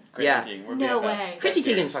immediately. Chrissy Teigen. Chrissy Yeah. Teigen, we're No BFFs. way. Chrissy That's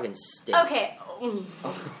Teigen serious. fucking stinks. Okay.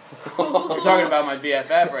 I'm talking about my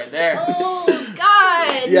BFF right there. Oh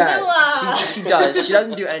God, Yeah, Noah. she does. She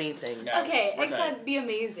doesn't do anything. Yeah, Okay, we're except tight. be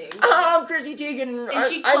amazing. I'm Chrissy Teigen.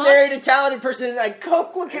 she I cooks? married a talented person and I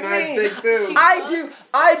cook. Look at And I me. think too. She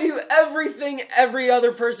I do everything every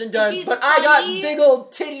other person does, She's but I got funny. big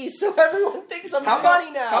old titties, so everyone thinks I'm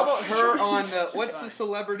funny now. How about her on what's the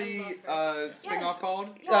celebrity sing-off called?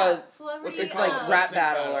 Celebrity. what's it It's like called? rap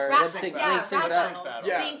battle or Rap lip sync, sync, yeah, lip sync rap it up. sync battle.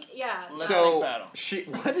 Yeah. Sync, yeah. Lip So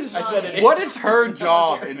sync battle. what I said it what is. is her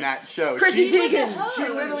job in that show? Chrissy She- Teigen. She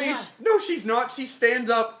literally no, she's not. She stands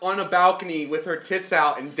up on a balcony with her tits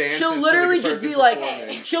out and dances. She'll to the literally just person be like,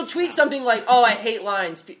 performing. she'll tweet something like, "Oh, I hate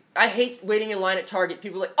lines. I hate waiting in line at Target."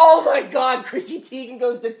 People are like, "Oh my God, Chrissy Teigen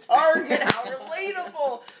goes to Target. How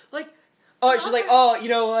relatable!" Like, Oh, she's like, oh, you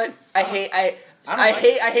know what? I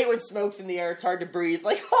hate when smoke's in the air. It's hard to breathe.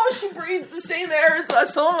 Like, oh, she breathes the same air as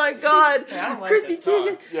us. Oh my God, I don't like Chrissy this dog.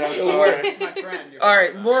 Teigen. Yeah, It's my friend. All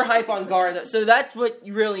right, more hype on Gar. Though. So that's what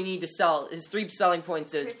you really need to sell. His 3 selling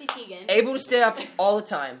points is Chrissy Teigen. able to stay up all the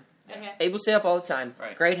time. Okay. Able to stay up all the time.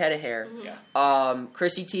 Right. Great head of hair. Yeah.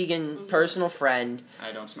 Chrissy Teigen, personal friend.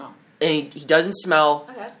 I don't smell. And he doesn't smell.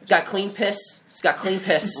 Okay. Got clean piss. He's got clean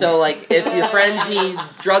piss. So like, if your friends need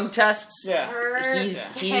drug tests, Yeah.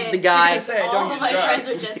 he's the guy. All my friends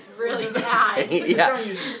are just really bad. Just don't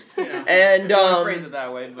use it, you know. And Don't phrase it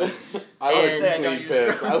that way, but I like And- I don't clean use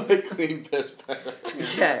piss. drugs. I like clean piss better.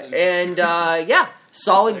 yeah,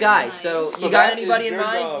 solid guy. Nice. So So you got that anybody is in your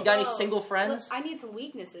mind? dog. You got any Oh, single Look, friends? I need some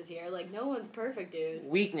weaknesses here. Like, no one's perfect, dude.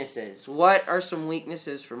 Weaknesses. What are some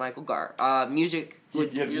weaknesses for Michael Gar? Music.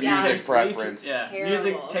 His Yeah. music preference. yeah, Terrible.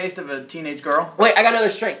 music taste of a teenage girl. Wait, I got another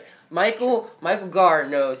strength. Michael Gar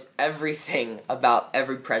knows everything about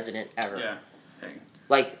every president ever. Yeah. Dang.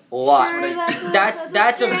 Like a lot. Sure, That's a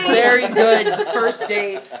strength. very good first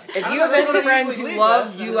date. If you have That's what any it friends usually who leads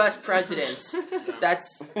love at. U.S. presidents,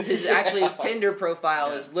 that's his Tinder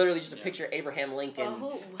profile is literally just a picture of Abraham Lincoln,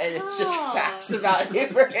 Oh, and it's just wow. facts about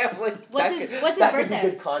Abraham Lincoln. What's That his- could- what's his that could be birthday?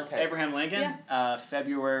 good content. Abraham Lincoln,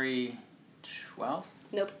 February 12th.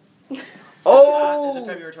 Nope. Oh, Is it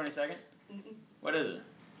February 22nd? What is it?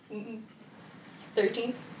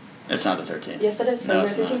 13th? It's not the 13th. Yes, it is. No, February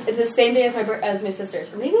it's not. 13th. It's the same day as my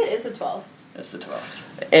sister's. Or maybe it is the 12th. It's the 12th.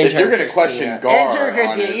 If you're gonna question Gar Enter on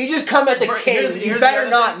Christina, his- you just come at the king. You Here's better the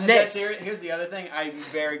not other thing. miss. Here's the other thing. I'm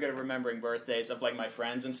very good at remembering birthdays of like my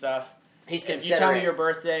friends and stuff. He's If you tell me considerate. your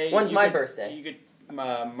birthday, When's you my could- birthday? You could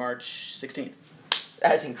March 16th.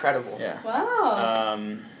 That's incredible. Yeah. Wow.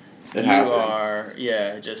 It You happened. are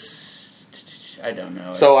I don't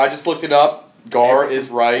know. So I just looked it up. Gar April is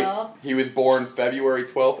right. 12th. He was born February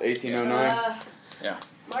 12th, 1809. Yeah.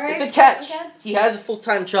 Alright. It's a catch. Okay. He has a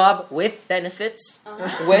full-time job with benefits.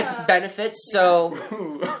 So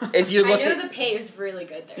if you I look know at the pay is really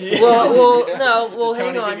good there. well, Did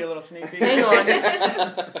hang Tony give on. you a little sneak peek?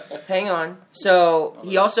 Hang on. So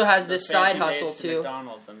he also has Those this side fancy hustle dates to too.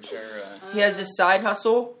 McDonald's, I'm sure. He has this side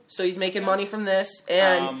hustle, so he's making money from this.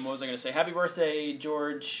 And What was I going to say? Happy birthday,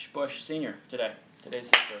 George Bush Sr. today. Today's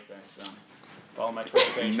his birthday, so follow my Twitter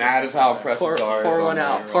page. And that is how impressive pour Gar is. one on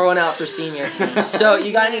out. Twitter. Pour one out for senior. So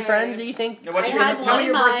you got any friends that you think? Now, what's I your, had tell me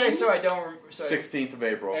your one birthday mine. so I don't. So 16th of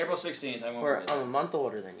April. April 16th. I won't We're forget I'm a that. month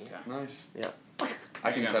older than you. Nice. Yeah.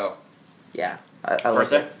 I can There you tell. Yeah. I like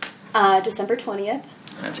Birthday? it. December 20th.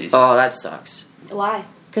 That's easy. Oh, that sucks. Why?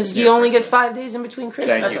 Because Yeah, you only get Christmas. 5 days in between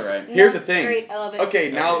Christmas. Thank That's you. all right. Here's No, the thing. Great, I love it.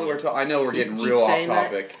 Okay, now that we're I know we're getting Keep real off saying that.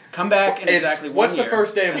 topic. Come back in Is- exactly 1 what's year. the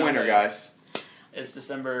first day of winter, guys? It's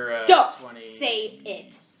December Don't 20. say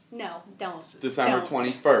it. No, don't. December Don't.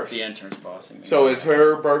 21st. The intern's bossing me. So is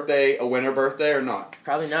her birthday a winter birthday or not?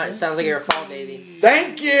 Probably not. It sounds like you're a fall baby.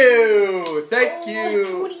 Thank you! Thank Oh, you!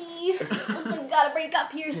 Tony. Looks like we gotta break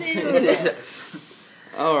up here soon.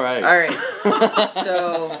 Alright. All right.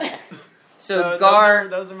 So So Gar.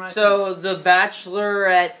 those are my So the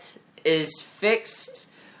Bachelorette is fixed.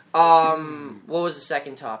 What was the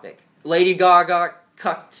second topic? Lady Gaga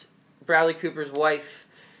cucked Bradley Cooper's wife,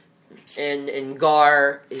 and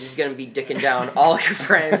Gar is gonna be dicking down all your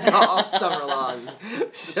friends all summer long.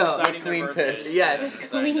 So Citing their clean birthdays. piss. Yeah.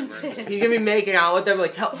 Citing their Clean birthdays. he's gonna be making out with them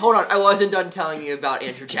like, hold on, I wasn't done telling you about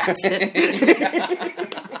Andrew Jackson.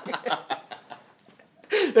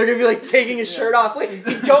 They're gonna be like taking his shirt off. Wait,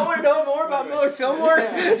 you don't want to know more about Miller Fillmore?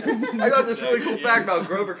 I got this really cool fact about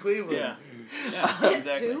Grover Cleveland. Yeah. Yeah,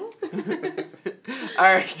 exactly. Who? All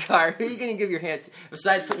right, Gar, who are you gonna give your hands?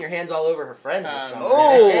 Besides putting your hands all over her friends this summer.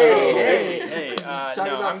 Oh! Hey. No, about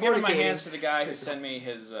I'm giving my fornicating. hands to the guy who sent me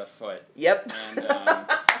his foot. Yep. And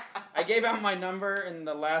I gave out my number in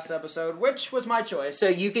the last episode, which was my choice. So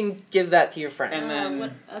you can give that to your friends. And then-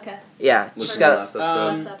 What? Okay. Yeah, Listen just to got. last episode.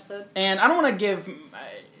 Last episode. And I don't want to give,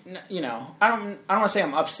 I don't want to say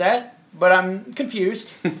I'm upset, but I'm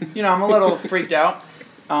confused. I'm a little freaked out.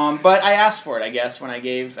 But I asked for it, I guess, when I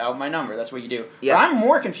gave out my number. That's what you do. Yeah. What I'm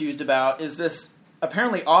more confused about is this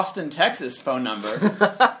apparently Austin, Texas phone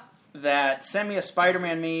number that sent me a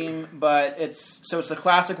Spider-Man meme, but it's the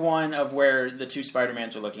classic one of where the two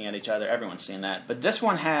Spider-Mans are looking at each other. Everyone's seen that. But this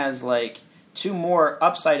one has like two more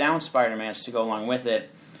upside-down Spider-Mans to go along with it.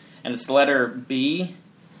 And it's the letter B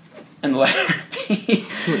and the letter P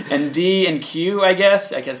and D and Q, I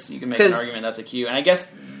guess. I guess you can make an 'Cause- argument that's a Q. And I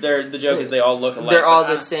guess the joke is they all look alike. They're all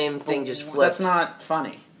but the same thing, just flipped. That's not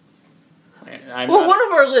funny. I'm Well, not- one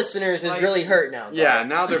of our listeners is Like- really hurt now. Yeah,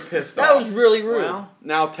 now they're pissed That off. was really rude. Well,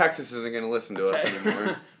 Now Texas isn't going to listen to us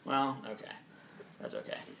anymore. well, okay. That's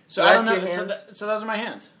okay. So I don't that's know. your hands? So those are my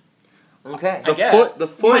hands. Okay. I guess. The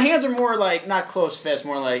foot. My hands are more like not closed fists,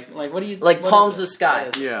 more like what do you Like what palms is of it? the sky.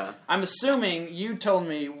 Yeah. I'm assuming you told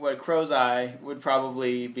me what Crow's Eye would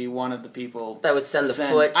probably be one of the people That would send the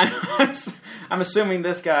foot. I'm assuming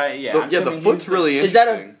this guy. Yeah. I'm The assuming foot's he's really Is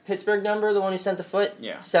interesting. that a Pittsburgh number, the one who sent the foot?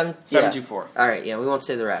 Yeah. 724. 724. All right, yeah, we won't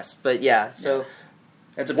say the rest. But yeah, so...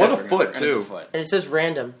 It's a What a Pittsburgh foot, number, and it's a too. foot. And it says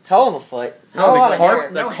random. Hell of a foot. No, Hell of a lot the of carpet- hair.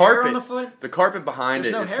 the no hair carpet- on the foot. The carpet behind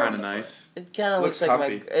There's it no is hair kind on of the nice. It kind of Looks looks like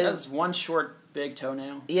comfy. my... That's one short, big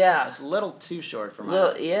toenail. Yeah. It's a little too short for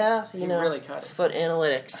my. Yeah, you You know, really cut it. foot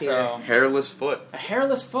analytics here. So Hairless foot. a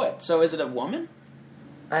hairless foot. So is it a woman?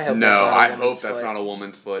 I hope No, that's not a I woman's hope that's foot. not a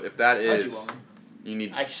woman's foot. If that Fuzzy is, woman. you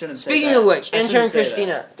need. I shouldn't say Speaking that. of which, I shouldn't intern say that,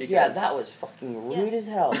 Christina. because- Yeah, that was fucking rude Yes. as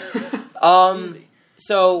hell. Easy.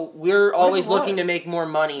 So we're always it was? looking to make more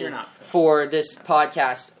money You're not. for this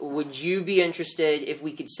podcast. Would you be interested if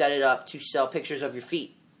we could set it up to sell pictures of your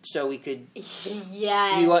feet? So we could.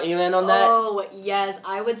 Yes. You in on that? Oh yes,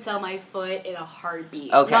 I would sell my foot in a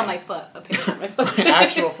heartbeat. Okay. Not my foot, a picture of my foot.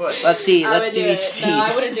 Actual foot. Let's see. I Let's would see do these it. feet. No,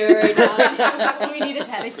 I wouldn't do it right now. We need a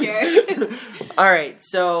pedicure. All right.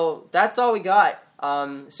 So that's all we got.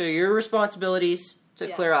 So your responsibilities to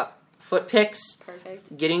Yes. clear up: foot pics,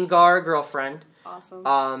 Perfect. getting Gar a girlfriend,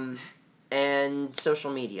 Awesome. and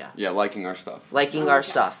social media. Yeah, liking our stuff. Liking Oh, our okay.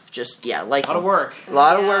 stuff. Just A liking. lot of work. A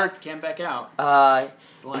lot of Yeah. work. Can't back out.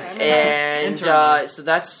 And Internally. so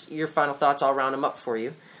that's your final thoughts. I'll round them up for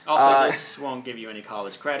you. Also, this won't give you any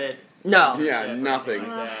college credit. No. Yeah, Shit, or anything nothing. Like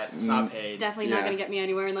that. It's not Mm. paid. Definitely Yeah. not going to get me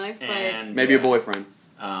anywhere in life, but And Maybe a yeah, boyfriend.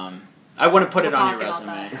 I wouldn't put it We'll on your talk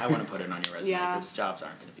about resume. that. I wouldn't put it on your resume Yeah. because jobs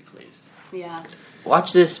aren't going to be pleased. yeah.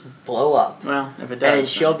 Watch this blow up. Well, if it does, And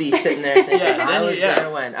she'll be sitting there thinking, Yeah, I then was yeah. there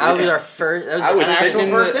when. I was our first. That was I our was an actual sitting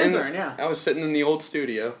in first the, intern, yeah. I was sitting in the old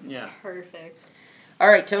studio. Yeah. Perfect. All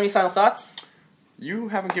right, Tony, final thoughts? You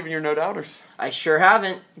haven't given your no doubters. I sure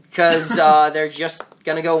haven't, because they're just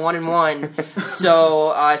going to go 1-1.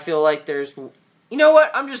 So I feel like there's... You know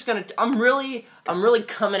what? I'm really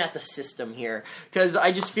coming at the system here, because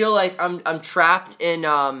I just feel like I'm trapped in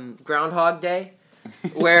Groundhog Day,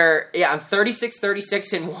 where I'm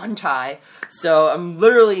 36-36 in one tie, so I'm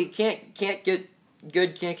literally can't get good,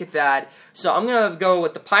 can't get bad. So I'm gonna go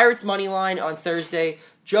with the Pirates money line on Thursday,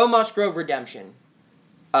 Joe Musgrove redemption.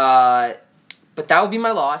 But that will be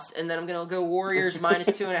my loss, and then I'm gonna go Warriors minus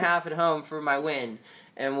 2.5 at home for my win.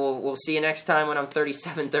 And we'll see you next time when I'm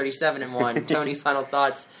 37-37-1. Tony, final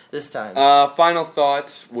thoughts this time. Final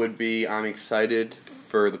thoughts would be I'm excited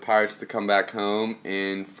for the Pirates to come back home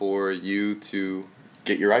and for you to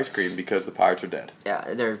get your ice cream because the Pirates are dead.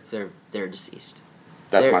 Yeah, they're deceased.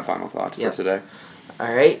 That's They're- my final thoughts Yep. for today.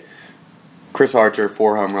 All right, Chris Archer,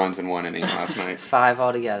 4 home runs in 1 inning last night. 5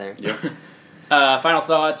 altogether. Yep. Final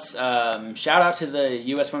thoughts. Shout out to the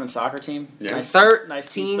U.S. women's soccer team. Yeah. Nice, 13 nice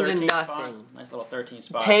to 13 spot. nothing. Nice little 13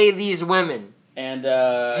 spot. Pay these women. And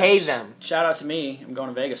Pay them. Shout out to me. I'm going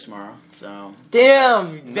to Vegas tomorrow. So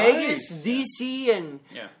Damn, Nice. Vegas, DC, and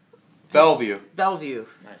Bellevue. Bellevue.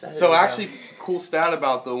 nice. There So you go. actually, cool stat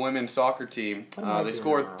about the women's soccer team. What am I They doing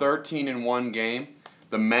scored wrong? 13 in one game.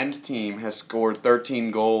 The men's team has scored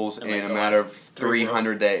 13 goals In, in like, a the matter last of 3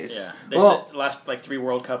 300 days. Yeah, they Well- said last 3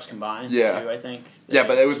 World Cups combined. Yeah. too, I think. Yeah,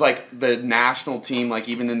 but it was like the national team, like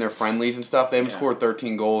even in their friendlies and stuff, they haven't Yeah. scored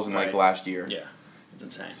 13 goals in like Right. last year. Yeah, it's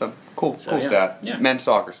insane. So cool So, cool yeah. stat. Yeah. Men's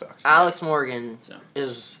soccer sucks. Alex Morgan So.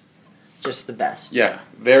 is just the best. Yeah,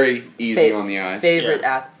 very easy on the eyes. Favorite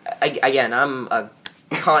Yeah. again, I'm a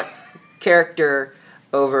character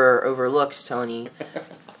over looks, Tony.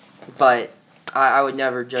 But I would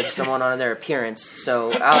never judge someone on their appearance.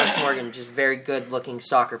 So Alex Morgan, just very good looking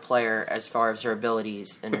soccer player as far as her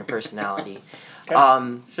abilities and her personality.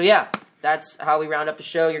 Okay. So yeah, that's how we round up the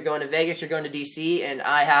show. You're going to Vegas, you're going to DC, and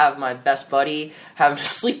I have my best buddy having a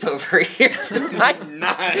sleepover here tonight.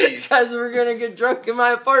 Nice. Because we're going to get drunk in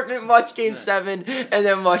my apartment, watch Game 7, and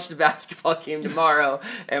then watch the basketball game tomorrow.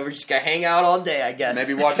 And we're just going to hang out all day, I guess.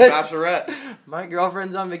 Maybe watch The Bachelorette. My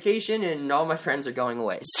girlfriend's on vacation, and all my friends are going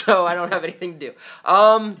away. So I don't have anything to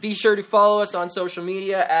do. Be sure to follow us on social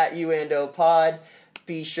media at UandOPod.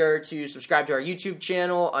 Be sure to subscribe to our YouTube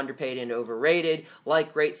channel, Underpaid and Overrated.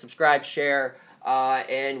 Like, rate, subscribe, share.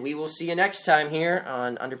 And we will see you next time here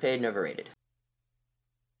on Underpaid and Overrated.